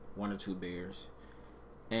 1 or 2 beers,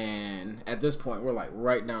 and at this point we're like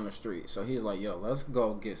right down the street. So he's like, "Yo, let's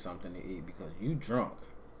go get something to eat because you drunk."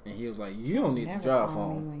 And he was like, "You don't need to drive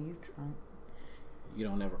home. When you drunk. You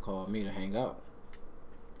don't ever call me to hang out."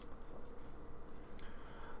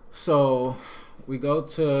 So we go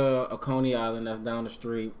to a Coney Island that's down the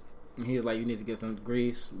street. And he's like, "You need to get some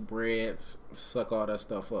grease, breads, suck all that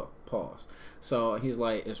stuff up." Pause. So he's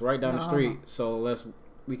like, "It's right down the street, so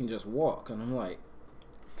we can just walk." And I'm like,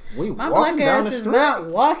 "We my walking black down ass the is street?" not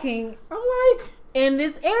walking. I'm like, in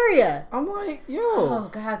this area. I'm like, yo. Oh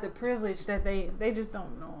God, the privilege that they just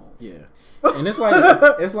don't know. Yeah. And it's like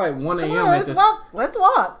 1 a.m. Let's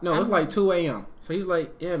walk. No, it's like 2 a.m. So he's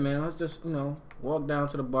like, "Yeah, man, let's just walk down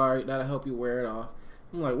to the bar. That'll help you wear it off."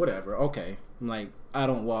 I'm like, "Whatever, okay." I'm like, I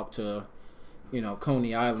don't walk to,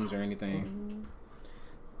 Coney Islands or anything. Mm-hmm.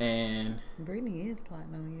 And Brittany is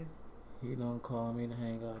plotting on you. He don't call me to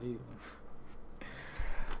hang out either.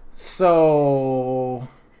 So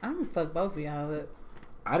I'm gonna fuck both of y'all up.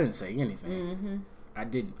 I didn't say anything. Mm-hmm. I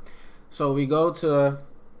didn't. So we go to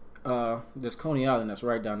this Coney Island that's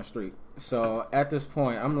right down the street. So at this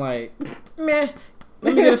point, I'm like, meh.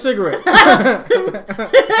 Let me get a cigarette.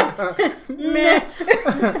 Meh.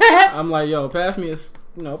 I'm like, yo, pass me a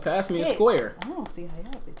square. I don't see how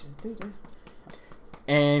y'all bitches do this.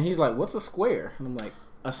 And he's like, "What's a square?" And I'm like,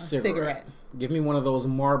 a cigarette. Give me one of those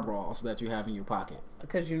Marlboros that you have in your pocket.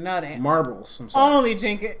 Because you know that. Marbles. I'm sorry. Only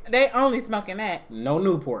drinking. They only smoking that. No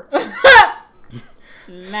Newports.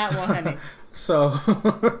 Not 100. So,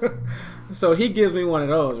 so he gives me one of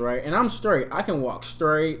those, right? And I'm straight. I can walk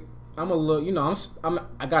straight. I'm a little, you know,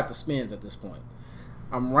 I got the spins at this point.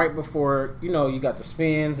 I'm right before, you know, you got the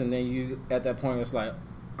spins, and then you at that point it's like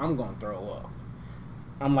I'm gonna throw up.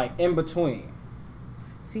 I'm like in between.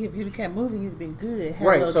 See, if you'd kept moving, you'd been good. Had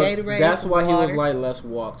Right, so Gatorade, that's why he was water. like, let's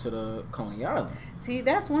walk to the Coney Island See,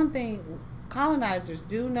 that's one thing colonizers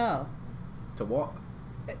do know. to walk.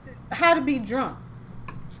 How to be drunk.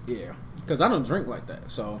 Yeah, because I don't drink like that.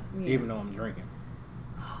 So Yeah. even though I'm drinking,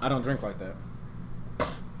 I don't drink like that.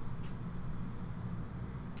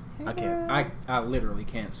 Hey, I can't. girl. I literally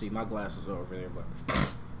can't see. My glasses are over there, but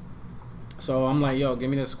so I'm like, yo, give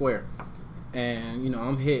me this square, and you know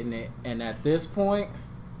I'm hitting it, and at this point,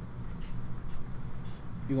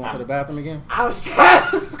 you going to the bathroom again? I was trying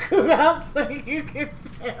to scoot out so you could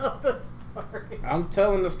tell the story. I'm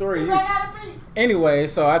telling the story. I gotta pee. Anyway,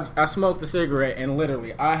 so I smoked a cigarette, and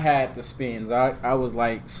literally I had the spins. I was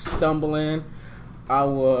like stumbling. I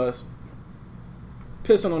was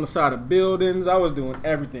pissing on the side of buildings. I was doing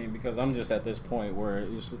everything because I'm just at this point where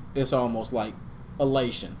it's almost like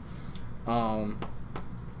elation.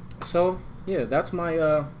 So yeah, that's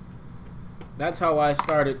my that's how I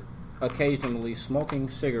started occasionally smoking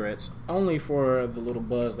cigarettes, only for the little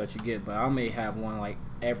buzz that you get. But I may have one like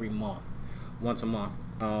every month, once a month.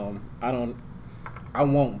 I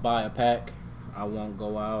won't buy a pack. I won't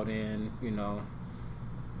go out and, you know,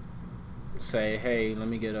 say, hey, let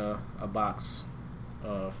me get a box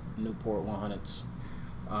of Newport 100s.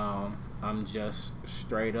 I'm just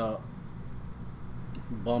straight up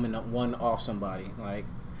bumming up one off somebody. Like,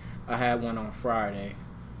 I had one on Friday,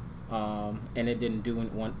 and it didn't do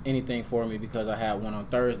anything for me because I had one on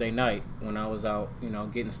Thursday night when I was out, you know,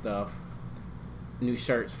 getting stuff, new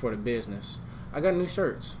shirts for the business. I got new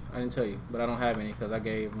shirts. I didn't tell you, but I don't have any because I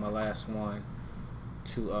gave my last one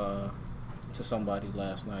to somebody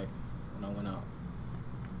last night when I went out.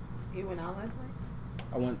 You went out last night?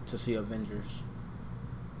 I went to see Avengers.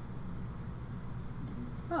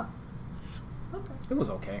 Oh. Okay. It was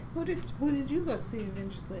okay. Who did you go to see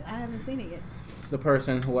Avengers with? I haven't seen it yet. The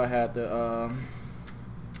person who I had the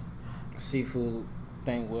seafood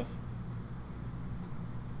thing with.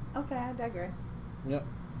 Okay, I digress. Yep.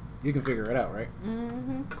 You can figure it out, right?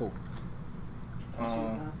 Mm-hmm. Cool.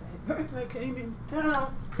 I came in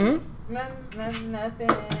town. Nothing.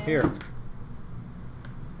 Here.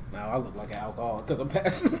 Now I look like an alcoholic because I'm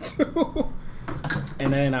passing too.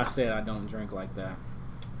 And then I said I don't drink like that.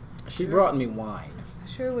 She brought me wine. I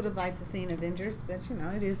sure would have liked to see Avengers, but you know,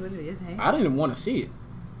 it is what it is. Hey? I didn't want to see it,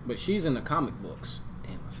 but she's in the comic books.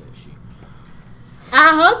 Damn, I said she. I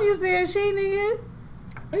hope you said she, nigga.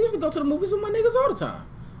 I used to go to the movies with my niggas all the time.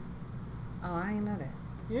 Oh, I ain't know that.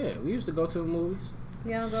 Yeah, we used to go to the movies.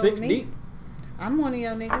 You don't go Six with me? deep. I'm one of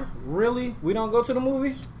your niggas. Really? We don't go to the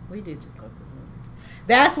movies? We did just go to the movie.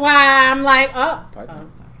 That's why I'm like, oh. Pipe Oh, down.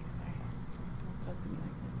 sorry. Don't talk to me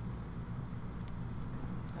like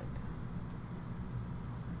that. Pipe down.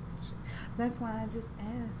 That's why I just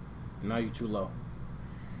asked. Now you too low.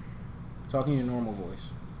 Talking your normal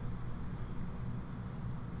voice.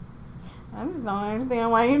 I just don't understand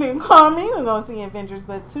why you didn't call me to go see Avengers,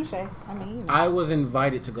 but touche. I mean, you know. I was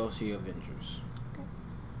invited to go see Avengers. Okay.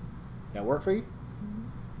 That work for you?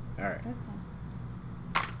 Mm-hmm. All right. That's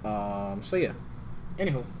fine. So yeah.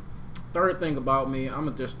 Anywho, third thing about me, I'm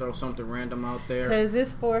gonna just throw something random out there. Because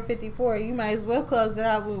it's 4:54. You might as well close it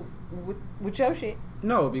out with your shit.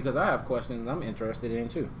 No, because I have questions I'm interested in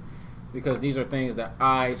too. Because these are things that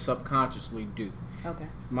I subconsciously do. Okay.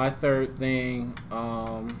 My third thing,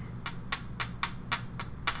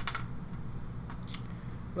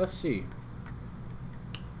 let's see.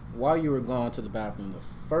 While you were gone to the bathroom the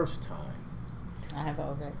first time, I have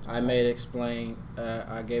over. I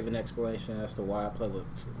I gave an explanation as to why I play with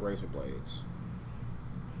razor blades.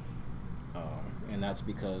 And that's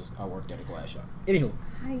because I worked at a glass shop. Anywho.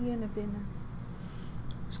 How you in the business?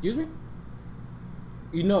 Excuse me?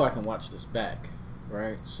 You know I can watch this back,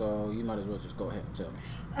 right? So you might as well just go ahead and tell me.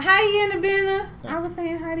 How you in the business? Yeah. I was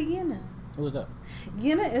saying hi to Yenna. Who was that?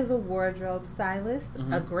 Yenna is a wardrobe stylist,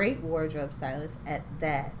 Mm-hmm. a great wardrobe stylist at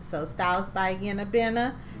that. So Styles by Yenna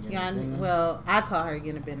Benna. Yenna Benna. Well, I call her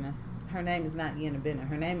Yenna Benna. Her name is not Yenna Benna.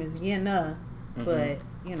 Her name is Yenna, but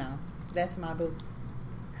you know that's my boo.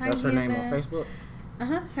 Hi, That's her name on Yenna. Facebook?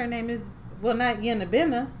 Her name is not Yenna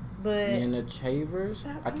Benna, but Yenna Chavers?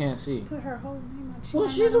 Stop, I can't see. Put her whole name on. Well,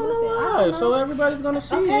 might she's not on know the that. I live, don't so know. everybody's going to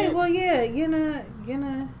see Okay, it. well, yeah,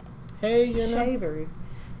 Yenna Hey, Yenna. Shavers.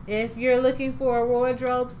 If you're looking for a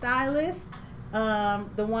wardrobe stylist,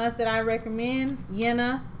 the ones that I recommend,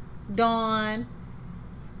 Yenna, Dawn,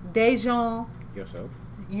 Dejon, Yourself.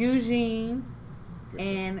 Eugene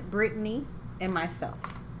and Brittany and myself.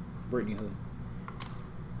 Brittany who?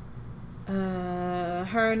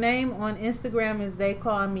 Her name on Instagram is They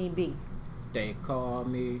Call Me B. They call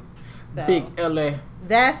me So, Big LA.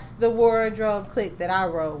 that's the wardrobe clique that I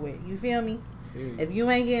roll with. You feel me? Feel you. If you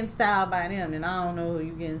ain't getting styled by them, then I don't know who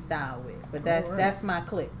you getting styled with. But that's Alright. that's my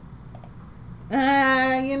clique. You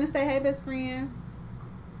gonna say hey best friend?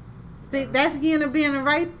 See, that's Gina being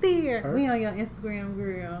right there. Her? We on your Instagram,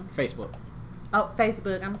 girl. Facebook. Oh,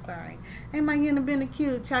 Facebook. I'm sorry. Ain't my Gina been a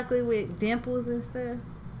cute chocolate with dimples and stuff?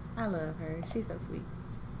 I love her. She's so sweet.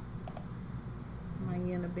 My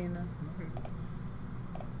Gina been a.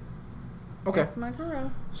 Okay. That's my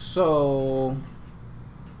girl. So,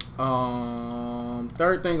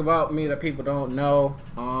 third thing about me that people don't know,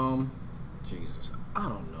 Jesus, I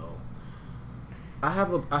don't know. I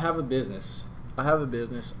have a business. I have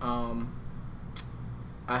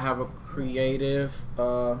a creative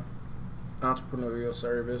entrepreneurial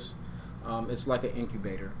service. It's like an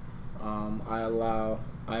incubator.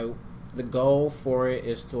 The goal for it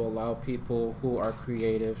is to allow people who are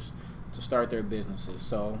creatives to start their businesses.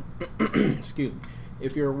 So, excuse me,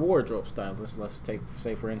 if you're a wardrobe stylist,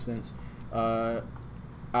 say for instance, the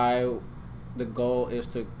goal is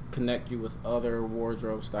to connect you with other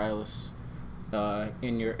wardrobe stylists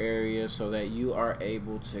in your area so that you are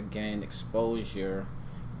able to gain exposure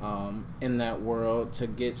in that world, to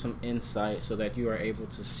get some insight so that you are able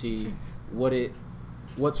to see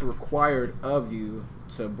what's required of you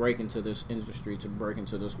to break into this industry, to break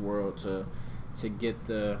into this world, to get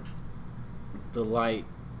the light,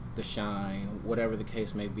 the shine, whatever the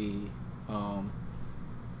case may be,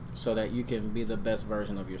 so that you can be the best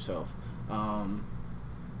version of yourself.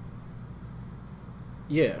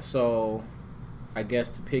 So I guess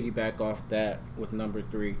to piggyback off that with number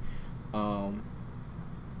 3,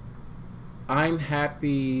 I'm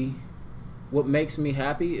happy. What makes me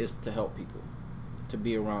happy is to help people, to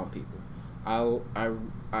be around people.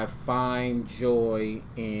 I find joy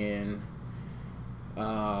in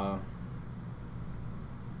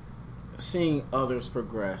seeing others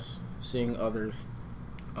progress, seeing others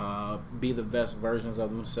be the best versions of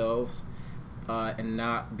themselves, and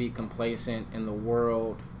not be complacent in the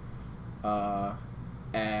world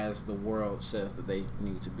as the world says that they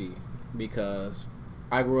need to be. Because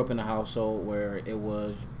I grew up in a household where it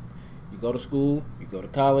was, you go to school, you go to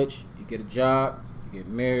college, you get a job, you get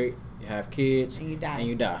married, you have kids, And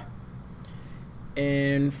you die.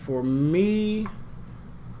 And for me,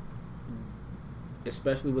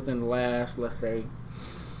 especially within the last, let's say,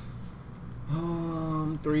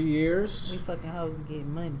 3 years, We fucking hoes to get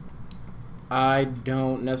money. I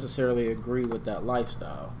don't necessarily agree with that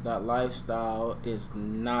lifestyle. That lifestyle is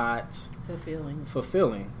not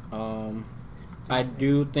fulfilling. I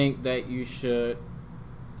do think that you should,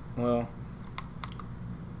 well,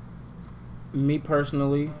 me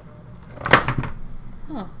personally,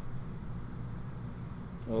 Huh.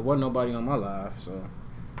 well, wasn't nobody on my live, so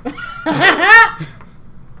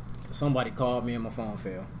somebody called me and my phone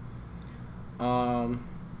fell.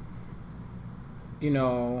 You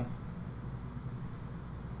know,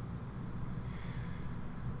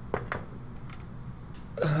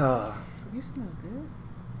 You smell good.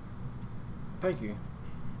 thank you.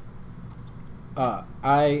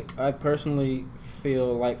 I personally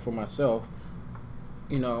feel like for myself,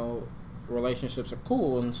 you know, relationships are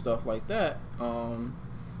cool and stuff like that.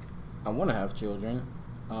 I want to have children,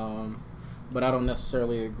 but I don't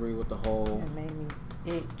necessarily agree with the whole. It made me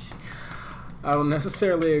itch. I don't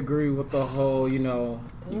necessarily agree with the whole, you know,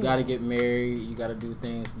 you got to get married, you got to do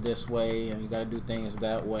things this way, and you got to do things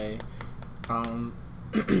that way. And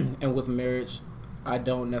with marriage, I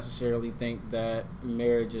don't necessarily think that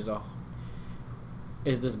marriage is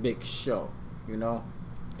this big show, you know?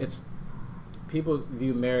 It's people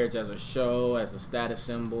view marriage as a show, as a status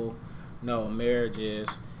symbol. No, marriage is,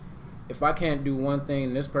 if I can't do one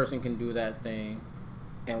thing, this person can do that thing,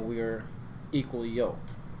 and we're equally yoked.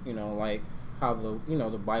 You know, like how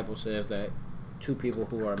the Bible says that two people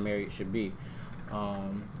who are married should be.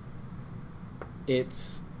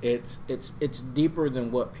 It's deeper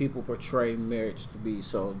than what people portray marriage to be.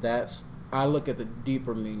 So I look at the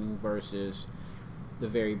deeper meaning versus the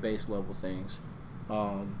very base level things.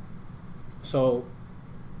 So,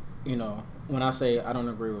 you know, when I say I don't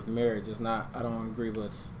agree with marriage, it's not I don't agree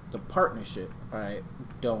with the partnership. I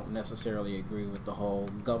don't necessarily agree with the whole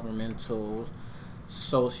governmental,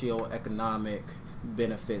 socio-economic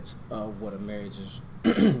benefits of what a marriage is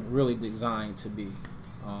really designed to be.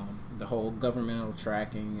 The whole governmental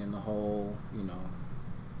tracking and the whole, you know,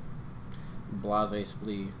 blase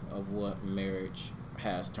splee of what marriage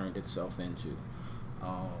has turned itself into.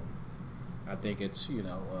 I think it's,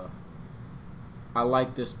 I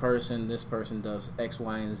like this person does X,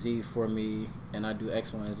 Y, and Z for me, and I do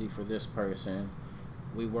X, Y, and Z for this person.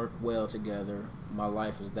 We work well together. My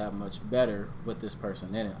life is that much better with this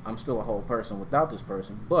person in it. I'm still a whole person without this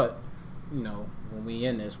person, but, when we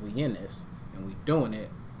in this, and we doing it.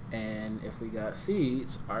 And if we got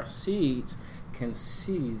seeds, our seeds can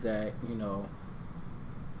see that,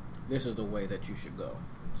 this is the way that you should go.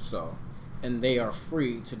 So, and they are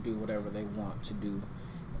free to do whatever they want to do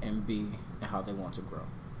and be and how they want to grow.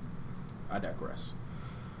 I digress.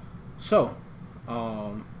 So,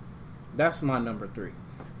 that's my number 3.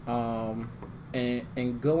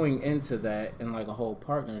 And going into that in like a whole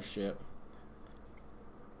partnership,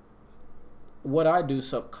 what I do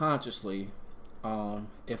subconsciously,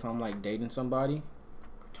 if I'm like dating somebody,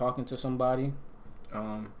 talking to somebody,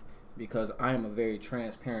 because I am a very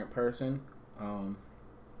transparent person,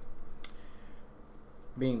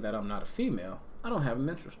 being that I'm not a female, I don't have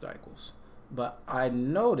menstrual cycles, but I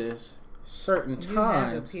notice certain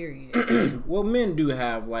times. You have a period. Well, men do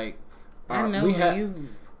have like. I know we have you.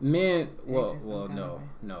 Men. Well,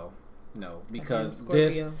 no, because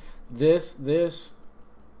this,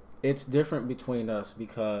 it's different between us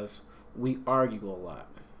because we argue a lot.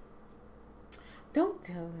 Don't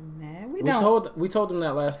tell them that. We told them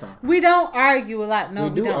that last time. We don't argue a lot. No,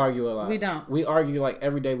 we do argue a lot. We don't. We argue like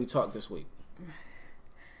every day we talk this week.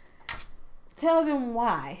 Tell them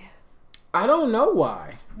why. I don't know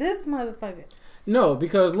why. This motherfucker. No,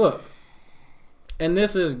 because look, and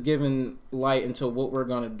this is giving light into what we're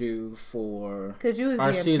gonna do for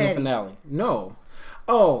our season finale. No,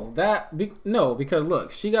 because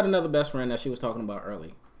look, she got another best friend that she was talking about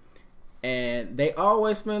early, and they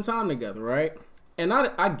always spend time together, right? And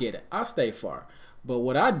I get it. I stay far, but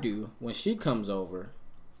what I do when she comes over,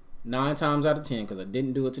 9 times out of 10, because I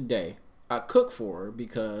didn't do it today, I cook for her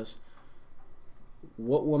because.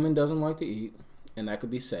 What woman doesn't like to eat? And that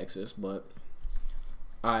could be sexist, but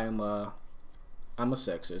I'm a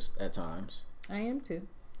sexist at times. I am too.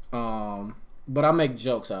 But I make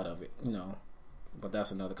jokes out of it, But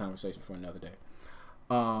that's another conversation for another day.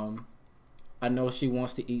 I know she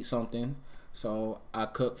wants to eat something, so I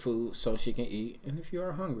cook food so she can eat. And if you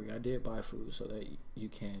are hungry, I did buy food so that you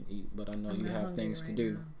can eat. But I know you have things to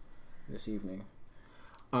do this evening.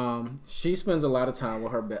 She spends a lot of time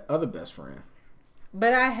with her other best friend.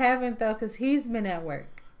 But I haven't, though, because he's been at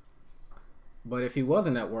work. But if he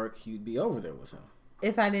wasn't at work, you'd be over there with him.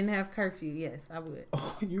 If I didn't have curfew, yes, I would.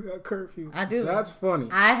 Oh, you got curfew. I do. That's funny.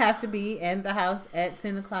 I have to be in the house at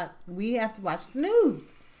 10 o'clock. We have to watch the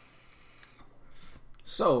news.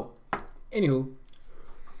 So, anywho,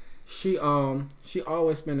 she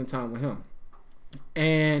always spending time with him.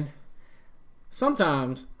 And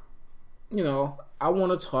sometimes, I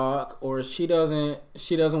want to talk, or she doesn't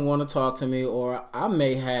want to talk to me, or I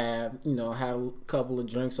may have, had a couple of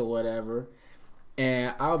drinks or whatever,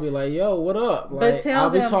 and I'll be like, "Yo, what up?" Like, but tell I'll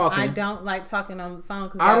be them talking. I don't like talking on the phone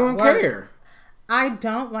because I don't care. I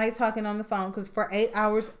don't like talking on the phone because for 8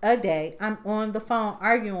 hours a day, I'm on the phone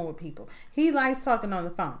arguing with people. He likes talking on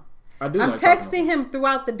the phone. I'm texting him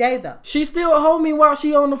throughout the day, though. She still hold me while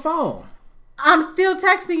she on the phone. I'm still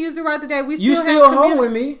texting you throughout the day. You still hold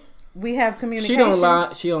with me. We have communication. She don't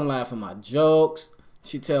lie. She don't laugh at my jokes.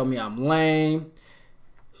 She tell me I'm lame.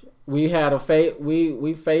 We had we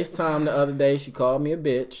FaceTime the other day. She called me a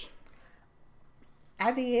bitch.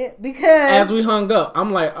 I did because as we hung up,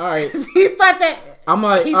 I'm like, all right. He thought that. I'm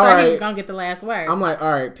like, he all thought right. He was gonna get the last word. I'm like,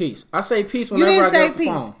 all right, peace. I say peace whenever I get off the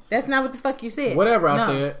phone. That's not what the fuck you said. Whatever I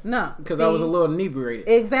said. No, because I was a little inebriated.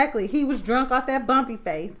 Exactly. He was drunk off that bumpy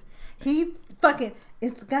face. He fucking.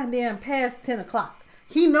 It's goddamn past 10 o'clock.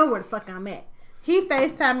 He know where the fuck I'm at. He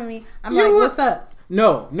FaceTiming me. I'm like, what's up?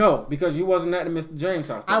 No, because you wasn't at the Mr. James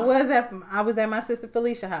house. I was at my sister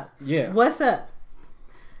Felicia house. Yeah. What's up?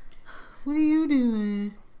 What are you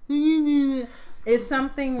doing? Is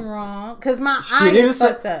something wrong? Because my eye is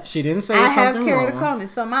fucked up. She didn't say I something wrong. have keratoconus,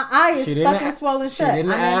 so my eye is fucking swollen shut. She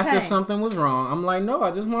didn't ask if something was wrong. I'm like, no,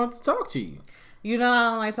 I just wanted to talk to you. You know I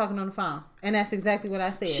don't like talking on the phone. And that's exactly what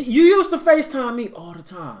I said. You used to FaceTime me all the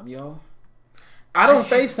time, yo. I don't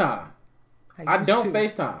FaceTime. I don't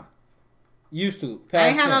FaceTime. Used to. I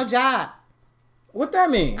ain't had no job. What that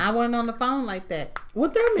mean? I wasn't on the phone like that.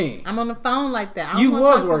 What that mean? I'm on the phone like that. You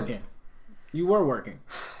was working. You were working.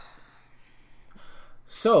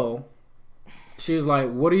 So, she was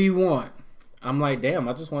like, what do you want? I'm like, damn,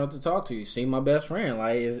 I just wanted to talk to you. See my best friend.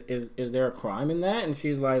 Like, is there a crime in that? And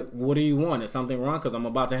she's like, what do you want? Is something wrong? Because I'm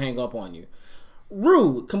about to hang up on you.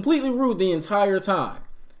 Rude. Completely rude the entire time.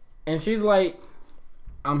 And she's like,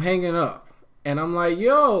 I'm hanging up. And I'm like,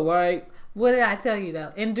 yo, like, what did I tell you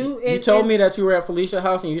though? You told me that you were at Felicia's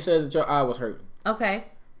house and you said that your eye was hurting. Okay.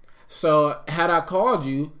 So had I called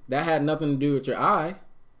you, that had nothing to do with your eye.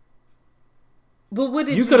 But what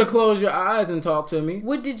did you could have closed your eyes and talked to me?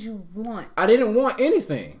 What did you want? I didn't want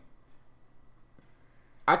anything.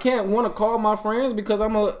 I can't want to call my friends because I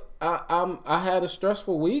had a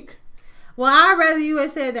stressful week. Well, I'd rather you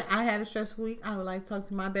had said that I had a stressful week. I would like to talk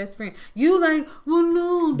to my best friend. You like, well,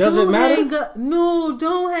 no, does it matter? Hang up. No,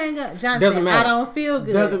 don't hang up. Jonathan, doesn't matter. I don't feel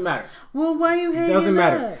good. Doesn't matter. Well, why you hanging up? Doesn't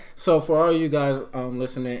matter. So for all you guys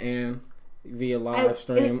listening in via live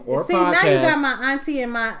stream or podcast. See, now you got my auntie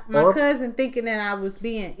and my cousin thinking that I was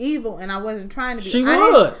being evil and I wasn't trying to be. She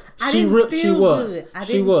was. I didn't feel was. Good. I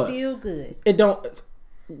didn't feel good.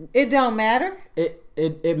 It don't matter.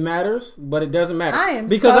 It matters, but it doesn't matter. I am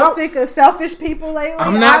so sick of selfish people lately.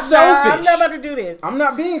 I'm not selfish. I'm not about to do this. I'm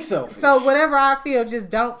not being selfish. So whatever I feel just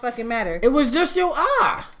don't fucking matter. It was just your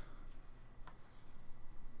eye.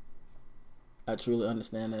 I truly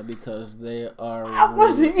understand that because they are. I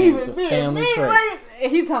wasn't even being me.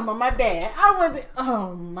 He talking about my dad. I wasn't.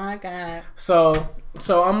 Oh my god. So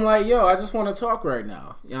I'm like, yo, I just want to talk right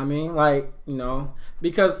now. You know what I mean? Like, you know,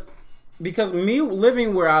 because me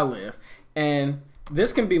living where I live, and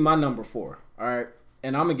this can be my number 4. All right,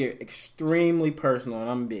 and I'm gonna get extremely personal, and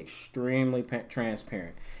I'm gonna be extremely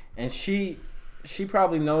transparent. And she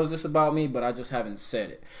probably knows this about me, but I just haven't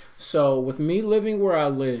said it. So with me living where I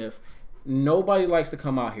live. Nobody likes to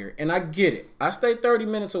come out here, and I get it. I stay 30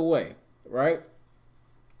 minutes away, right?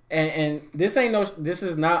 And this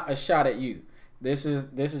is not a shot at you. This is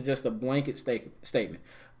just a blanket statement.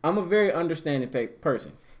 I'm a very understanding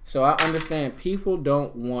person, so I understand people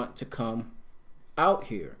don't want to come out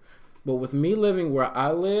here. But with me living where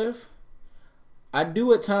I live, I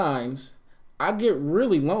do at times. I get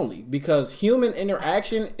really lonely because human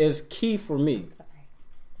interaction is key for me.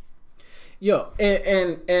 Yo,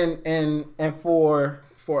 and for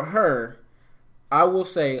her, I will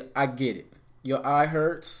say I get it. Your eye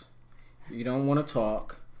hurts. You don't want to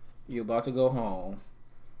talk. You're about to go home.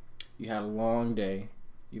 You had a long day.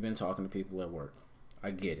 You've been talking to people at work. I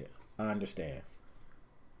get it. I understand.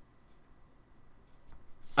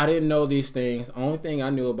 I didn't know these things. The only thing I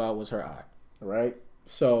knew about was her eye. Right?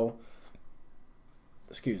 So,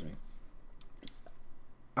 excuse me.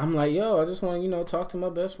 I'm like, yo, I just want to, talk to my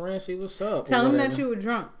best friend, see what's up. Tell him that you were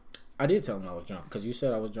drunk. I did tell him I was drunk because you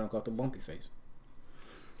said I was drunk off the bumpy face.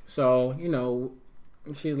 So,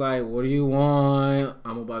 she's like, what do you want?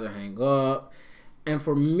 I'm about to hang up. And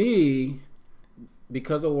for me,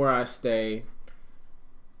 because of where I stay,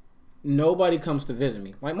 nobody comes to visit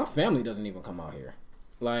me. Like, my family doesn't even come out here.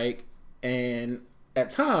 Like, and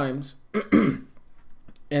at times,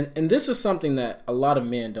 and this is something that a lot of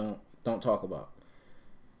men don't talk about.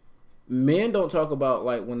 Men don't talk about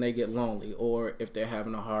like when they get lonely or if they're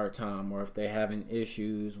having a hard time or if they're having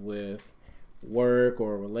issues with work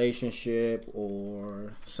or a relationship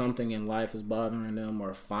or something in life is bothering them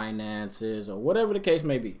or finances or whatever the case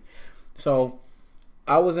may be. So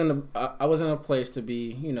I was in a place to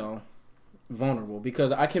be, vulnerable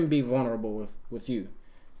because I can be vulnerable with you.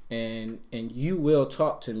 And you will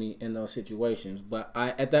talk to me in those situations. But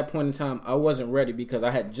at that point in time, I wasn't ready because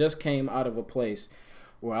I had just came out of a place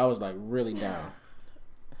where I was like really down.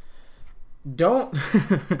 Don't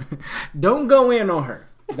go in on her.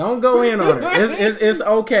 Don't go in on her. It's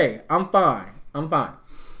okay. I'm fine.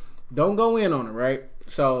 Don't go in on her, right?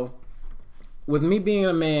 So with me being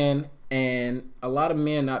a man and a lot of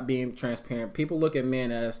men not being transparent, people look at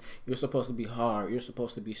men as you're supposed to be hard, you're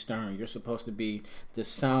supposed to be stern, you're supposed to be the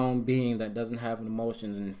sound being that doesn't have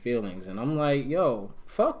emotions and feelings. And I'm like, yo,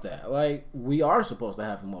 fuck that. Like, we are supposed to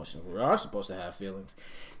have emotions. We are supposed to have feelings.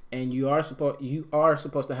 And you are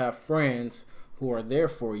supposed to have friends who are there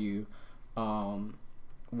for you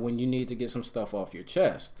when you need to get some stuff off your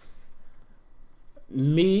chest.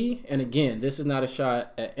 Me, and again, this is not a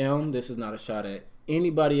shot at M. This is not a shot at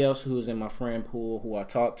anybody else who's in my friend pool, who I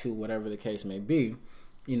talk to, whatever the case may be.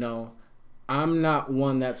 I'm not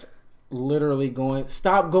one that's literally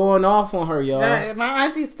stop going off on her, y'all. My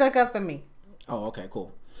auntie stuck up for me. Oh, okay,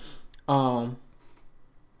 cool. I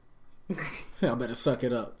better suck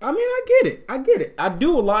it up. I mean, I get it. I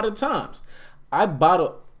do a lot of times. I'm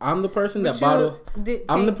the person that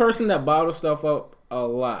bottle stuff up a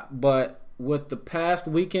lot. But with the past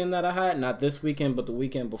weekend that I had, not this weekend, but the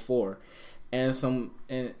weekend before, and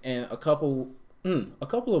a couple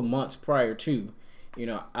of months prior to,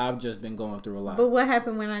 I've just been going through a lot. But what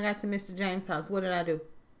happened when I got to Mr. James' house? What did I do?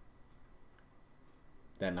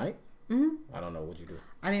 That night? Mm-hmm. I don't know what you do.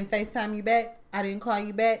 I didn't FaceTime you back. I didn't call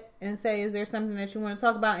you back and say, is there something that you want to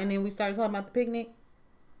talk about? And then we started talking about the picnic.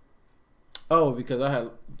 Oh, because I had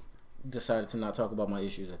decided to not talk about my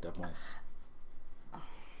issues at that point.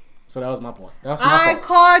 So that was my point. That's my fault.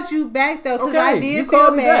 Called you back though because I did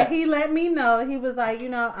feel bad. Back. He let me know. He was like,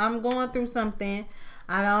 I'm going through something.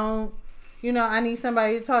 I don't, I need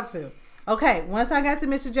somebody to talk to. Okay, once I got to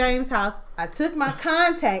Mr. James' house, I took my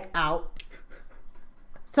contact out.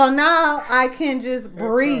 So now I can just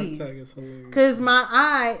breathe. Because my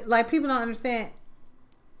eye, like people don't understand.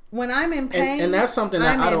 When I'm in pain, and that's something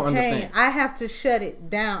that I don't understand. I have to shut it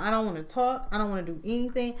down. I don't want to talk. I don't want to do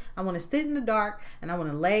anything. I want to sit in the dark and I want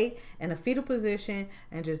to lay in a fetal position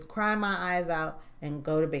and just cry my eyes out and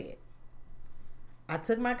go to bed. I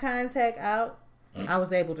took my contact out. I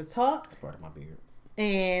was able to talk. It's part of my beard.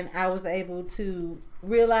 And I was able to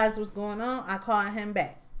realize what's going on. I called him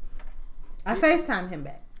back. I FaceTimed him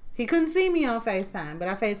back. He couldn't see me on FaceTime, but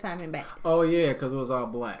I FaceTimed him back. Oh, yeah, because it was all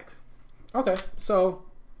black. Okay, so...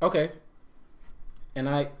 Okay. And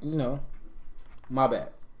my bad.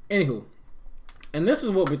 Anywho. And this is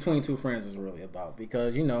what Between Two Friends is really about.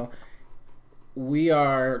 Because, we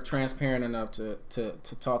are transparent enough to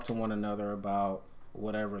talk to one another about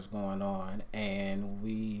whatever's going on.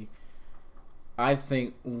 And I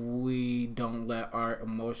think we don't let our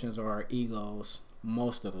emotions or our egos,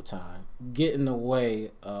 most of the time, get in the way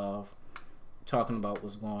of talking about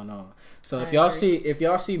what's going on. So if y'all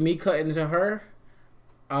see me cutting into her,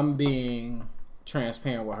 I'm being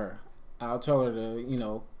transparent with her. I'll tell her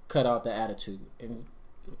to, cut out the attitude, and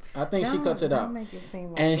I think she cuts it out. Make it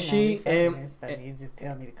seem like, and you just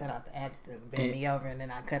tell me to cut out the attitude, bend me over, and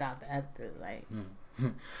then I cut out the attitude. Like,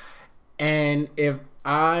 and if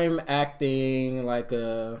I'm acting like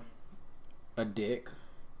a dick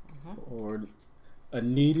or a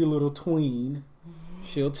needy little tween,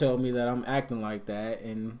 she'll tell me that I'm acting like that,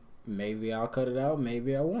 and maybe I'll cut it out.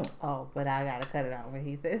 Maybe I won't. Oh, but I gotta cut it out when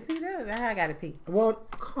he says, "See that? I gotta pee." Well,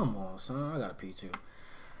 come on, son. I gotta pee too.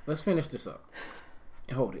 Let's finish this up.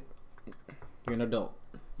 Hold it. You're an adult.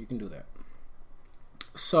 You can do that.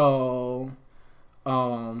 So,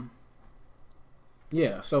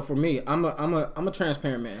 yeah. So for me, I'm a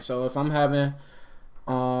transparent man. So if I'm having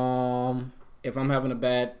a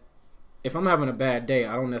bad day,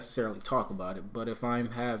 I don't necessarily talk about it. But if I'm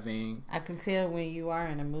having... I can tell when you are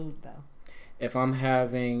in a mood, though. If I'm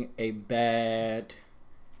having a bad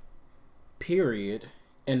period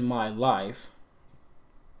in my life,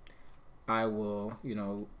 I will,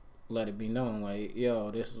 let it be known. Like,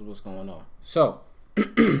 yo, this is what's going on. So,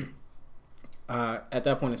 at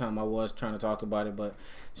that point in time, I was trying to talk about it. But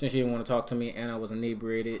since she didn't want to talk to me and I was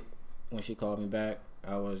inebriated when she called me back,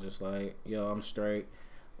 I was just like, yo, I'm straight.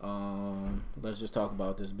 Let's just talk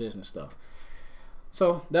about this business stuff.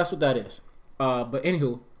 So that's what that is. But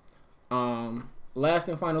anywho, last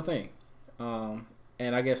and final thing.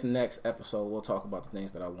 And I guess next episode we'll talk about the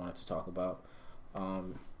things that I wanted to talk about.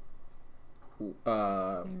 You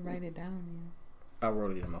write it down. I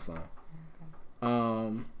wrote it in my phone.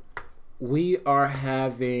 Okay. We are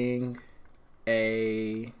having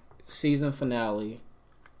a season finale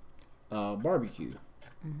barbecue.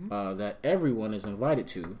 Mm-hmm. That everyone is invited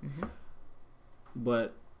to, mm-hmm.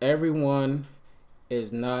 but everyone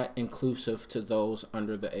is not inclusive to those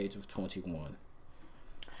under the age of 21.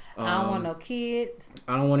 I don't want no kids.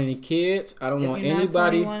 I don't want any kids. I don't want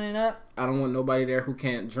anybody. And up, I don't want nobody there who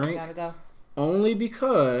can't drink. Gotta go. Only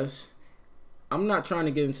because I'm not trying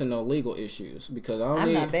to get into no legal issues. Because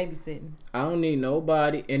I'm not babysitting. I don't need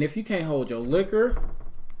nobody. And if you can't hold your liquor,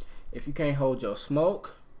 if you can't hold your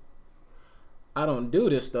smoke, I don't do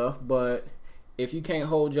this stuff, but if you can't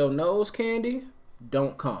hold your nose candy,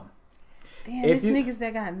 don't come. Damn, this niggas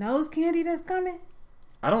that got nose candy that's coming?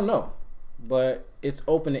 I don't know, but it's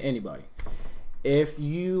open to anybody. If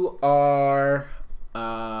you are...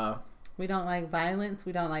 we don't like violence.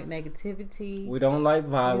 We don't like negativity. We don't like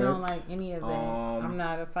violence. We don't like any of that. I'm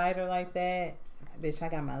not a fighter like that. Bitch, I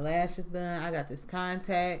got my lashes done. I got this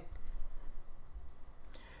contact.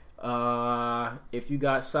 If you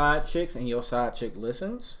got side chicks and your side chick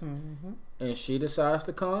listens, mm-hmm. and she decides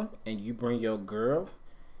to come and you bring your girl,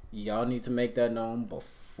 y'all need to make that known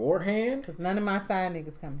beforehand. Because none of my side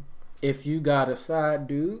niggas coming. If you got a side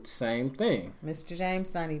dude, same thing. Mr.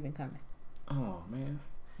 James not even coming. Oh, man.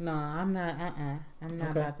 No, I'm not. I'm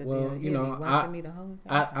not about to deal. You know, watching me the whole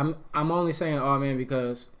time. I'm only saying, oh man,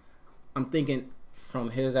 because I'm thinking from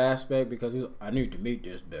his aspect, because I need to meet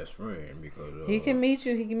this best friend because he can meet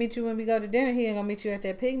you. He can meet you when we go to dinner. He ain't gonna meet you at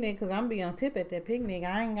that picnic because I'm be on tip at that picnic.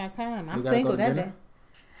 I ain't got time. I'm single that day.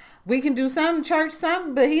 We can do something, church,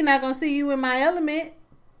 something, but he not gonna see you in my element.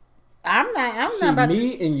 I'm not See about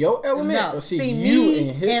me in your element, no, or see me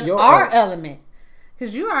you in your our element? element.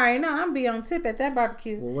 Because you already know I'm be on tip at that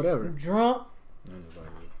barbecue. Well, whatever. Drunk.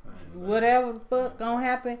 Whatever the fuck gonna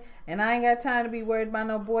happen. And I ain't got time to be worried about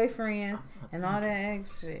no boyfriends and all that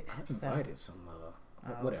extra shit. I invited some,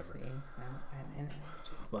 whatever.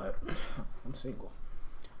 But I'm single.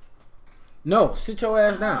 No, sit your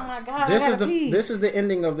ass down. Oh my God, This is the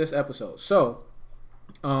ending of this episode. So,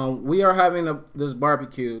 we are having this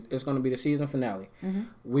barbecue. It's going to be the season finale. Mm-hmm.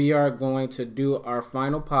 We are going to do our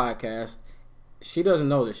final podcast. She doesn't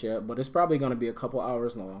know this yet, but it's probably going to be a couple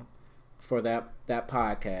hours long for that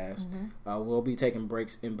podcast. Mm-hmm. We'll be taking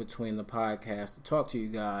breaks in between the podcast to talk to you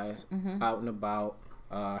guys out and about,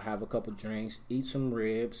 have a couple drinks, eat some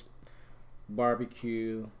ribs,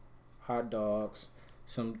 barbecue, hot dogs,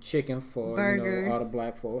 some chicken for burgers. All the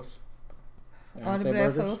black folks. All the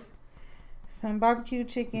black folks. Some barbecue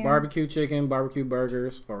chicken, barbecue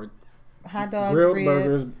burgers, or hot dogs, grilled ribs,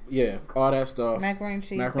 burgers, yeah, all that stuff. Macaroni and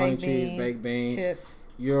cheese, baked beans, chips.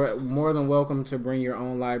 You're more than welcome to bring your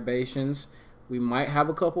own libations. We might have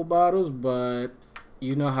a couple bottles, but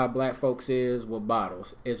you know how black folks is with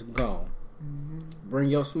bottles. It's gone. Mm-hmm. Bring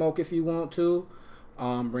your smoke if you want to.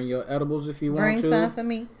 Bring your edibles if you want to. Bring some for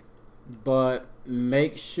me. But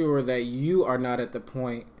make sure that you are not at the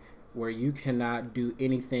point where you cannot do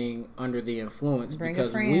anything under the influence,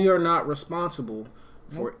 because we are not responsible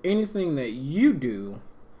for anything that you do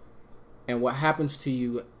and what happens to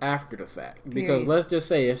you after the fact. Period. Because let's just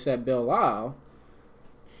say it's at Belle Isle,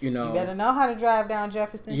 you better know how to drive down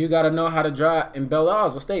Jefferson. You got to know how to drive. And Belle Isle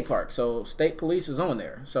is a state park, so state police is on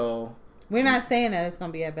there. So we're not saying that it's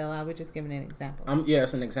going to be at Belle Isle. We're just giving an example. Yeah,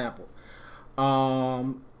 it's an example.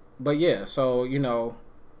 But yeah, so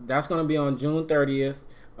that's going to be on June 30th.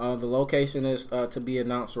 The location is to be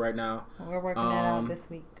announced right now. We're working that out this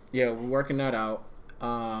week. Yeah, we're working that out.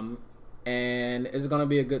 And it's going to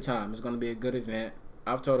be a good time. It's going to be a good event.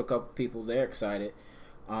 I've told a couple people they're excited.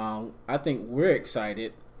 I think we're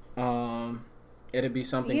excited. It'll be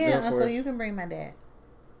something good Uncle, for us. You can bring my dad.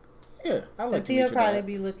 Yeah, I like to meet he'll your probably dad.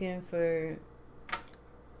 be looking for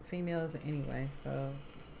females anyway, so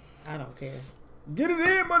I don't care. Get it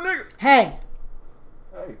in, my nigga. Hey.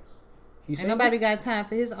 Ain't nobody got time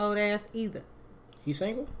for his old ass either. He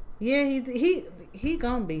single? Yeah, he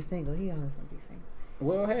gonna be single. He always gonna be single.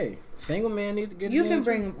 Well, hey, single man need to get. You can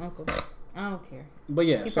bring him, Uncle. I don't care. But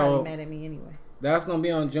yeah, He's probably mad at me anyway. That's gonna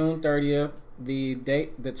be on June 30th. The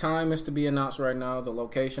date, the time is to be announced right now. The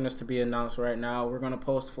location is to be announced right now. We're gonna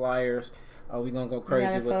post flyers. We're gonna go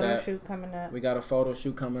crazy with that. We got a photo shoot coming up. We got a photo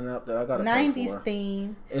shoot coming up that I gotta 90s pay for.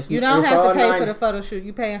 theme. You don't have to pay for the photo shoot.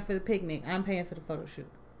 You paying for the picnic. I'm paying for the photo shoot.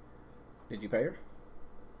 Did you pay her?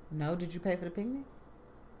 No. Did you pay for the picnic?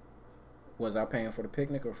 Was I paying for the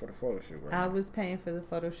picnic or for the photo shoot? I was paying for the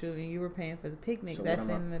photo shoot and you were paying for the picnic.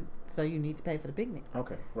 So so you need to pay for the picnic.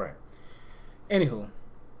 Okay, right. Anywho,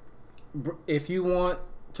 if you want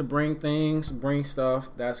to bring things, bring stuff,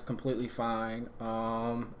 that's completely fine.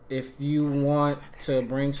 If you want to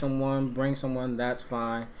bring someone, that's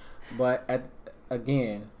fine. But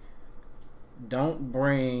again, don't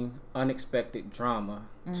bring unexpected drama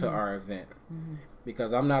to our event. Mm-hmm.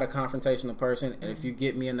 Because I'm not a confrontational person, and if you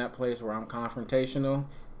get me in that place where I'm confrontational,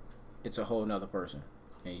 it's a whole nother person,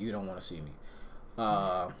 and you don't want to see me.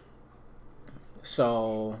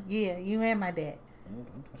 So yeah, you and my dad.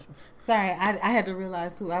 Sorry, I had to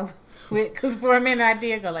realize who I was with, because for a minute I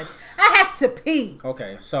did go like, I have to pee.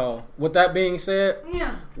 Okay, so with that being said,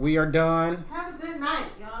 we are done. Have a good night,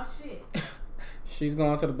 y'all. Shit. She's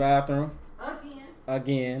going to the bathroom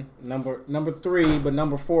again. Number 3, but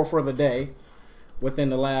number 4 for the day. Within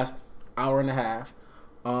the last hour and a half.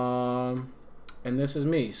 And this is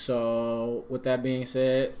me. So, with that being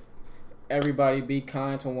said, everybody be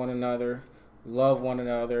kind to one another. Love one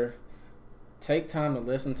another. Take time to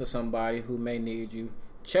listen to somebody who may need you.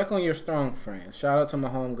 Check on your strong friends. Shout out to my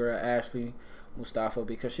homegirl, Ashley Mustafa,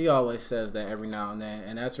 because she always says that every now and then.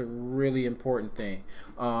 And that's a really important thing.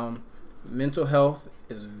 Mental health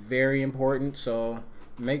is very important. So,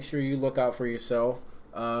 make sure you look out for yourself.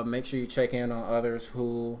 Make sure you check in on others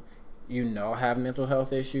who have mental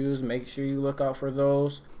health issues. Make sure you look out for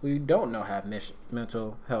those who you don't know have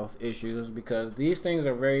mental health issues, because these things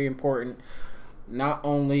are very important, not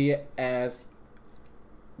only as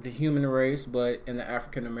the human race, but in the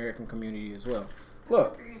African American community as well.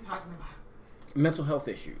 Look, what are you talking about? Mental health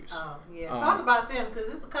issues. Oh, yeah. Talk about them, because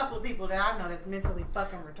there's a couple of people that I know that's mentally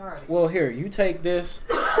fucking retarded. Well, here, you take this.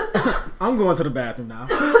 I'm going to the bathroom now.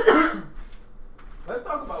 Let's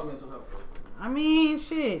talk about mental health. I mean,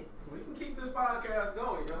 shit. We can keep this podcast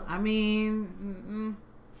going, yo. I mean,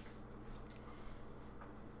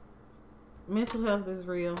 mental health is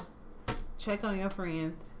real. Check on your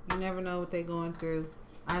friends. You never know what they're going through.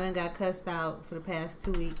 I done got cussed out for the past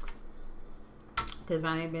 2 weeks because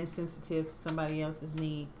I ain't been sensitive to somebody else's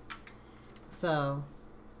needs. So,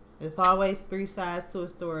 there's always 3 sides to a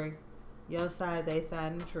story. Your side, they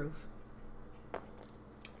side, and the truth.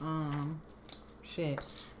 Shit.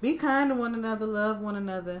 Be kind to one another. Love one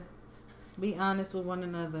another. Be honest with one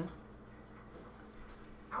another.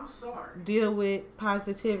 I'm sorry. Deal with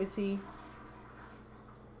positivity.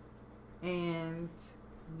 And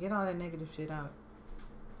get all that negative shit out.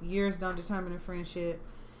 Years don't determine a friendship.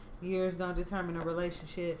 Years don't determine a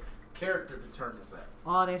relationship. Character determines that.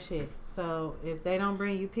 All that shit. So if they don't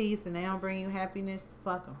bring you peace and they don't bring you happiness,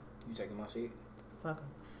 fuck them. You taking my seat? Fuck them.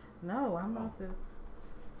 No, I'm about to.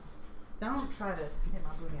 Don't try to hit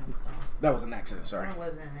my booty on the stone. That was an accident. Sorry. That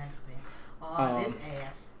wasn't an accident. Oh, this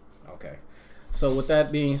ass. Okay. So with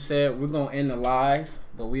that being said, we're gonna end the live,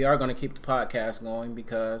 but we are gonna keep the podcast going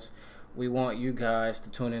because we want you guys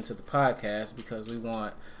to tune into the podcast because we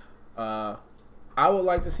want. I would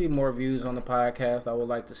like to see more views on the podcast. I would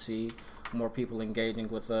like to see more people engaging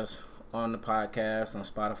with us on the podcast on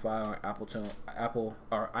Spotify or Apple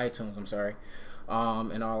or iTunes. I'm sorry,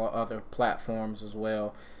 and all our other platforms as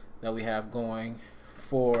well that we have going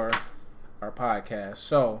for our podcast.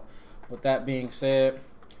 So, with that being said,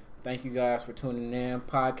 thank you guys for tuning in.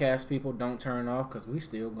 Podcast people, don't turn off because we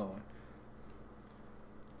still going.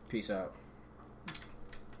 Peace out.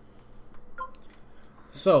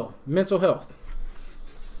 So, mental health.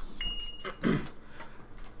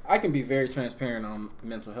 I can be very transparent on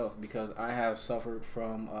mental health because I have suffered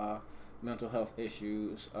from mental health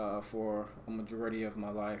issues for a majority of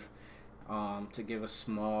my life. To give a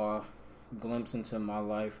small glimpse into my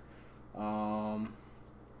life, I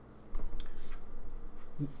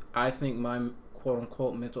think my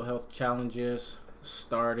quote-unquote mental health challenges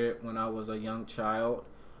started when I was a young child,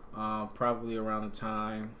 probably around the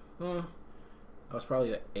time, I was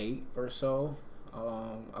probably 8 or so.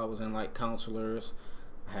 I was in like counselors.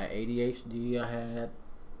 I had ADHD.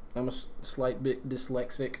 I'm a slight bit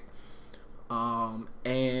dyslexic,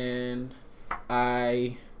 and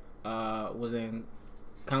I was in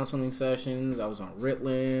counseling sessions. I was on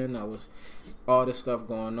Ritalin. I was all this stuff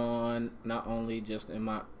going on, not only just in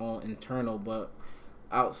my own internal, but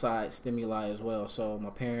outside stimuli as well. So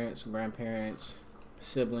my parents, grandparents,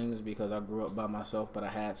 siblings, because I grew up by myself, but I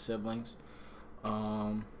had siblings,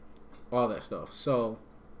 all that stuff. So,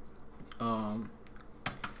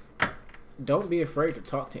 don't be afraid to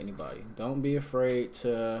talk to anybody. Don't be afraid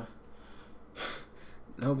to,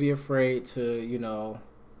 you know,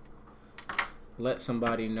 let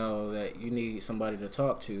somebody know that you need somebody to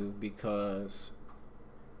talk to because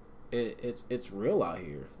it's real out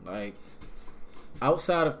here. Like,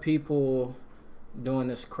 outside of people doing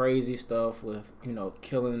this crazy stuff with, you know,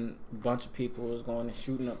 killing a bunch of people, going and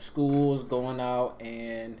shooting up schools, going out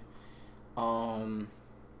and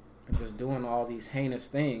just doing all these heinous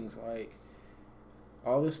things, like,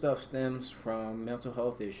 all this stuff stems from mental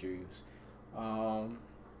health issues.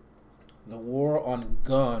 The war on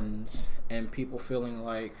guns and people feeling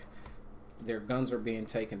like their guns are being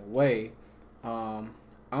taken away, I'm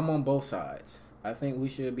on both sides. I think we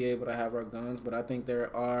should be able to have our guns, but I think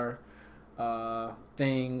there are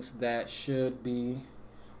things that should be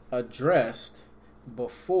addressed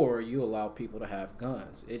before you allow people to have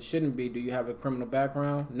guns. It shouldn't be, do you have a criminal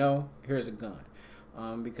background? No, here's a gun.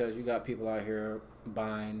 Because you got people out here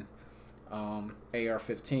buying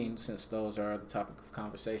AR-15, since those are the topic of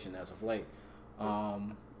conversation as of late.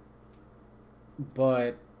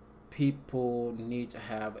 But people need to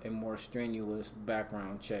have a more strenuous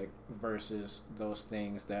background check versus those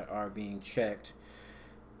things that are being checked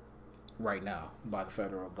right now by the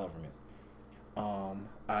federal government.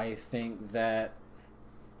 I think that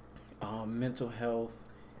mental health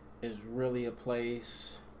is really a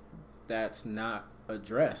place that's not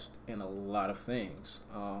addressed in a lot of things.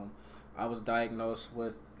 I was diagnosed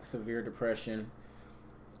with severe depression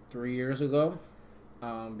 3 years ago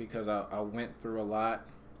because I went through a lot.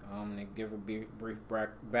 To give a brief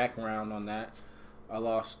background on that, I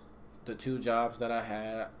lost the 2 jobs that I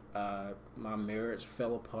had. My marriage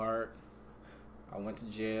fell apart. I went to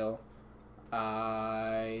jail.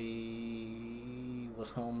 I was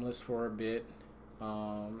homeless for a bit,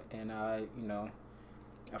 and I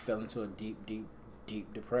fell into a deep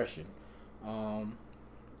depression.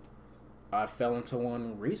 I fell into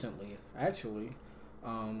one recently, actually.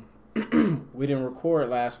 We didn't record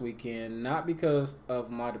last weekend, not because of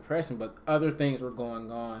my depression, but other things were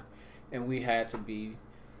going on, and we had to be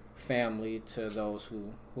family to those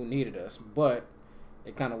who needed us. But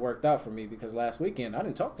it kind of worked out for me because last weekend I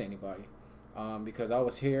didn't talk to anybody. because I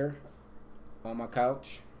was here on my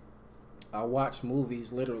couch. I watched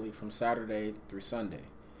movies literally from Saturday through Sunday.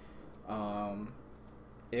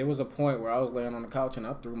 It was a point where I was laying on the couch and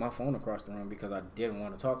I threw my phone across the room because I didn't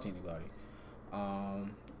want to talk to anybody.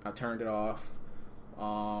 I turned it off.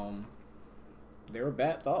 There were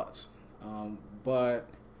bad thoughts, but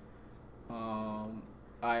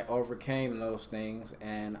I overcame those things,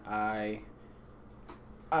 and I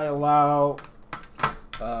allowed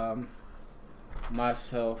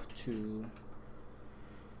myself to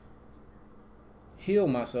heal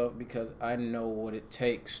myself because I know what it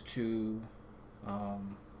takes to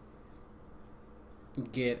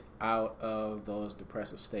get out of those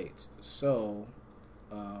depressive states. So,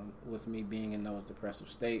 with me being in those depressive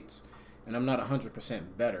states, and I'm not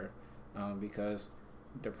 100% better, because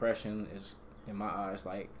depression is, in my eyes,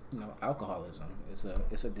 like, alcoholism.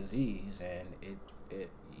 It's a disease, and it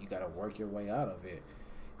you got to work your way out of it,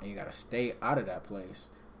 and you got to stay out of that place.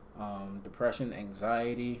 Depression,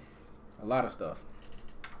 anxiety, a lot of stuff.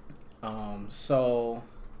 So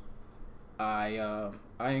I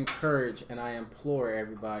encourage and I implore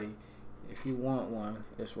everybody, if you want one,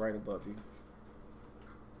 it's right above you.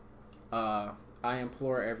 I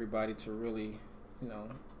implore everybody to really,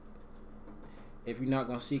 if you're not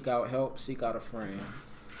going to seek out help, seek out a friend.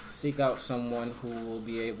 Seek out someone who will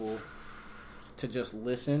be able to just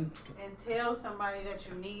listen. And tell somebody that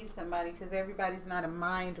you need somebody, because everybody's not a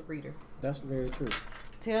mind reader. That's very true.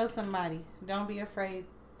 Tell somebody. Don't be afraid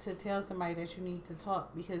to tell somebody that you need to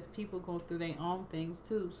talk, because people go through their own things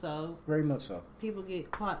too. So very much so. People get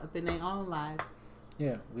caught up in their own lives.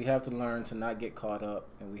 Yeah, we have to learn to not get caught up,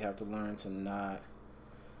 and we have to learn to not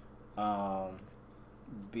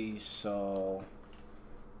be so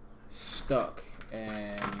stuck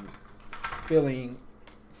and feeling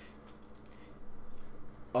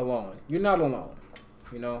alone. You're not alone.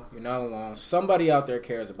 You're not alone. Somebody out there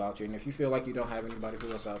cares about you, and if you feel like you don't have anybody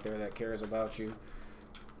else out there that cares about you,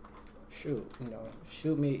 shoot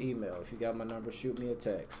me an email. If you got my number, shoot me a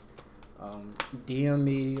text. DM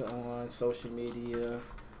me on social media.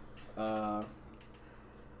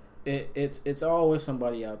 It's always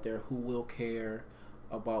somebody out there who will care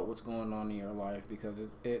about what's going on in your life, because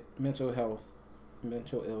mental health,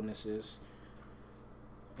 mental illnesses,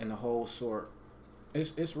 and the whole sort,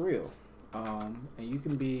 it's real. And you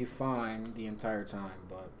can be fine the entire time,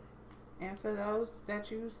 but. And for those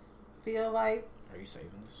that you feel like. Are you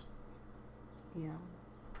saving this? Yeah.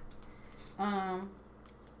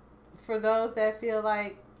 For those that feel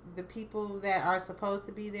like the people that are supposed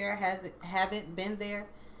to be there haven't been there,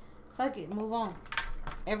 fuck it, move on.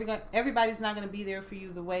 Everybody's not going to be there for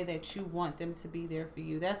you the way that you want them to be there for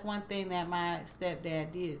you. That's one thing that my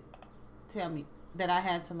stepdad did tell me that I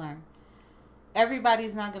had to learn.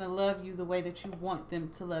 Everybody's not going to love you the way that you want them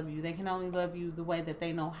to love you. They can only love you the way that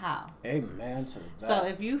they know how. Amen to that. So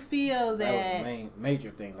if you feel that... was the major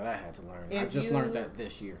thing that I had to learn. I just learned that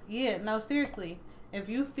this year. Yeah, no, seriously. If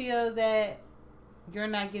you feel that you're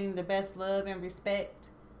not getting the best love and respect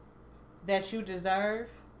that you deserve,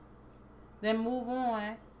 then move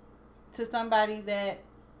on to somebody that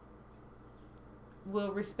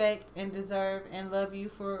will respect and deserve and love you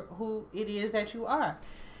for who it is that you are.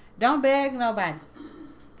 Don't beg nobody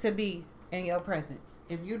to be in your presence.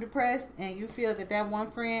 If you're depressed and you feel that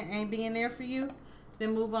one friend ain't being there for you,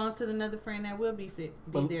 then move on to another friend that will be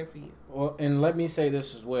there for you. Well, and let me say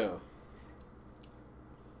this as well.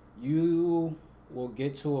 You will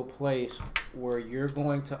get to a place where you're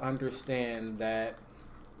going to understand that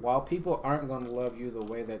while people aren't going to love you the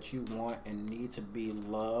way that you want and need to be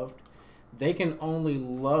loved, they can only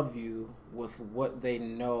love you with what they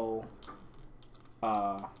know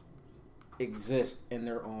exist in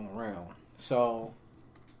their own realm. So,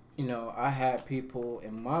 I had people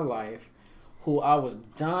in my life who I was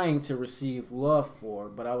dying to receive love for,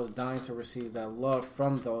 but I was dying to receive that love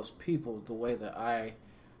from those people the way that I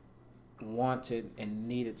wanted and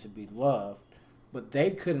needed to be loved. But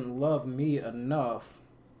they couldn't love me enough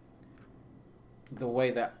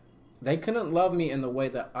they couldn't love me in the way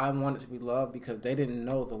that I wanted to be loved, because they didn't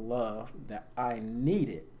know the love that I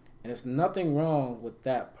needed. And it's nothing wrong with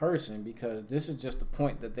that person, because this is just the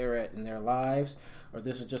point that they're at in their lives, or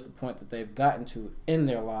this is just the point that they've gotten to in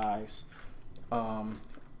their lives,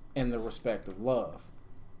 in the respect of love.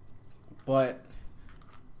 But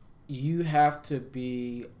you have to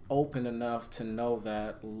be open enough to know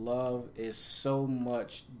that love is so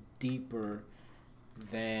much deeper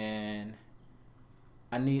than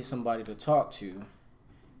I need somebody to talk to.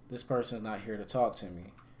 This person's not here to talk to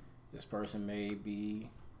me. This person may be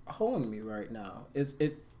holding me right now.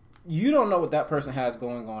 You don't know what that person has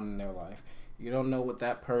going on in their life. You don't know what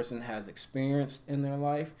that person has experienced in their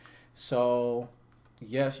life. So,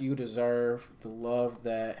 yes, you deserve the love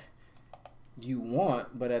that you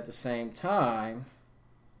want, but at the same time,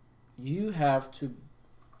 you have to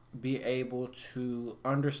be able to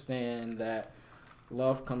understand that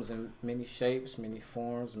love comes in many shapes, many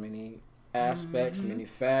forms, many aspects, many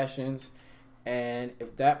fashions. And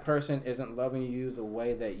if that person isn't loving you the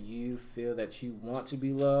way that you feel that you want to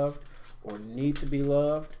be loved or need to be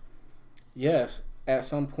loved, yes, at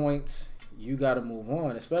some points you got to move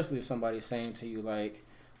on, especially if somebody's saying to you like,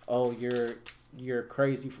 oh, you're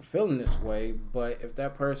crazy for feeling this way. But if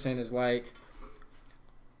that person is like,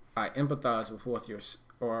 I empathize with what you're,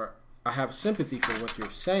 or I have sympathy for what you're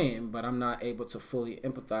saying, but I'm not able to fully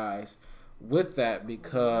empathize with that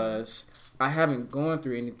because I haven't gone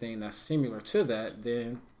through anything that's similar to that,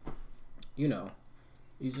 then, you know,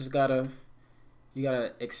 you gotta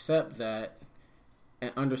accept that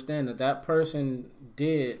and understand that that person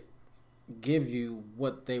did give you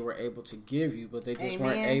what they were able to give you, but they just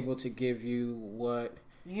weren't able to give you what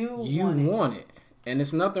you wanted. And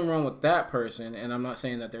there's nothing wrong with that person, and I'm not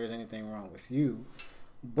saying that there's anything wrong with you,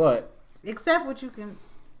 but accept what you can.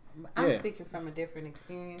 I'm speaking from a different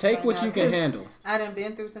experience. Take what you can handle. I done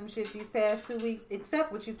been through some shit these past 2 weeks.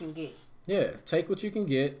 Accept what you can get. Yeah, take what you can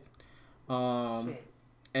get,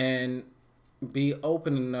 and be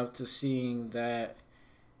open enough to seeing that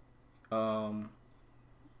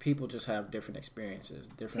people just have different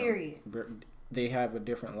experiences. Period. They have a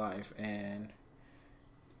different life, and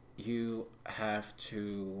you have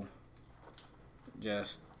to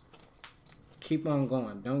just keep on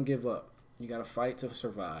going. Don't give up. You gotta fight to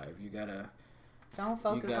survive. Don't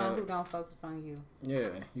focus on who don't focus on you. Yeah,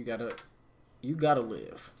 you gotta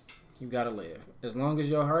live. You gotta live. As long as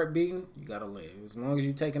your heart beating, you gotta live. As long as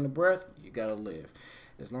you taking a breath, you gotta live.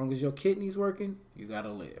 As long as your kidneys working, you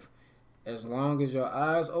gotta live. As long as your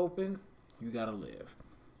eyes open, you gotta live.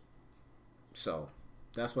 So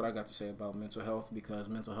that's what I got to say about mental health, because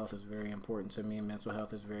mental health is very important to me. Mental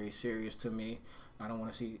health is very serious to me. I don't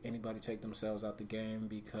want to see anybody take themselves out the game,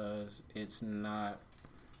 because it's not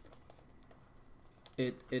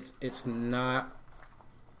it's not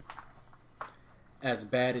as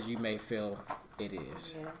bad as you may feel it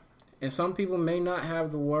is. Yeah. And some people may not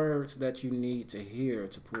have the words that you need to hear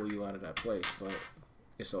to pull you out of that place, but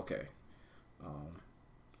it's okay.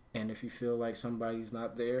 And if you feel like somebody's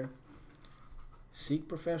not there, seek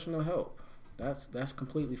professional help. That's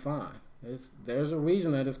completely fine. There's a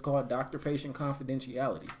reason that it's called doctor-patient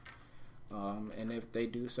confidentiality. And if they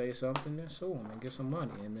do say something, then sue them and get some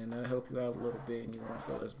money, and then that'll help you out a little bit, and you won't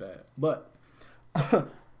feel as bad. But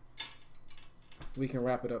we can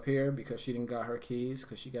wrap it up here, because she didn't got her keys,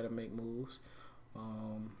 because she got to make moves.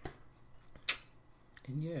 And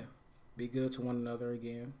yeah, be good to one another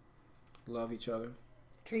again. Love each other.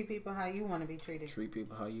 Treat people how you want to be treated. Treat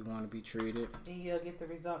people how you want to be treated. And you'll get the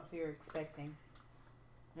results you're expecting.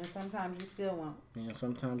 And sometimes you still won't. Yeah,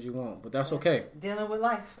 sometimes you won't. But that's okay. Dealing with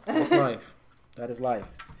life. That's life. That is life.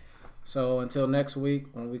 So until next week,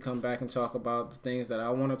 when we come back and talk about the things that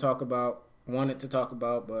I wanted to talk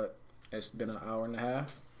about, but it's been an hour and a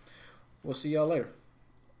half. We'll see y'all later.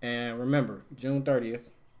 And remember, June 30th,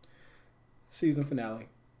 season finale.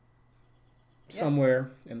 Yep.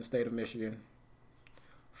 Somewhere in the state of Michigan.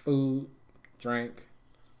 Food, drink,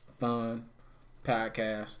 fun,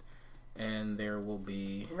 podcast, and there will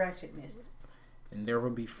be wretchedness. And there will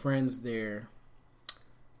be friends there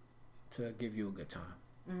to give you a good time.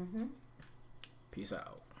 Mm-hmm. Peace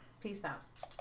out. Peace out.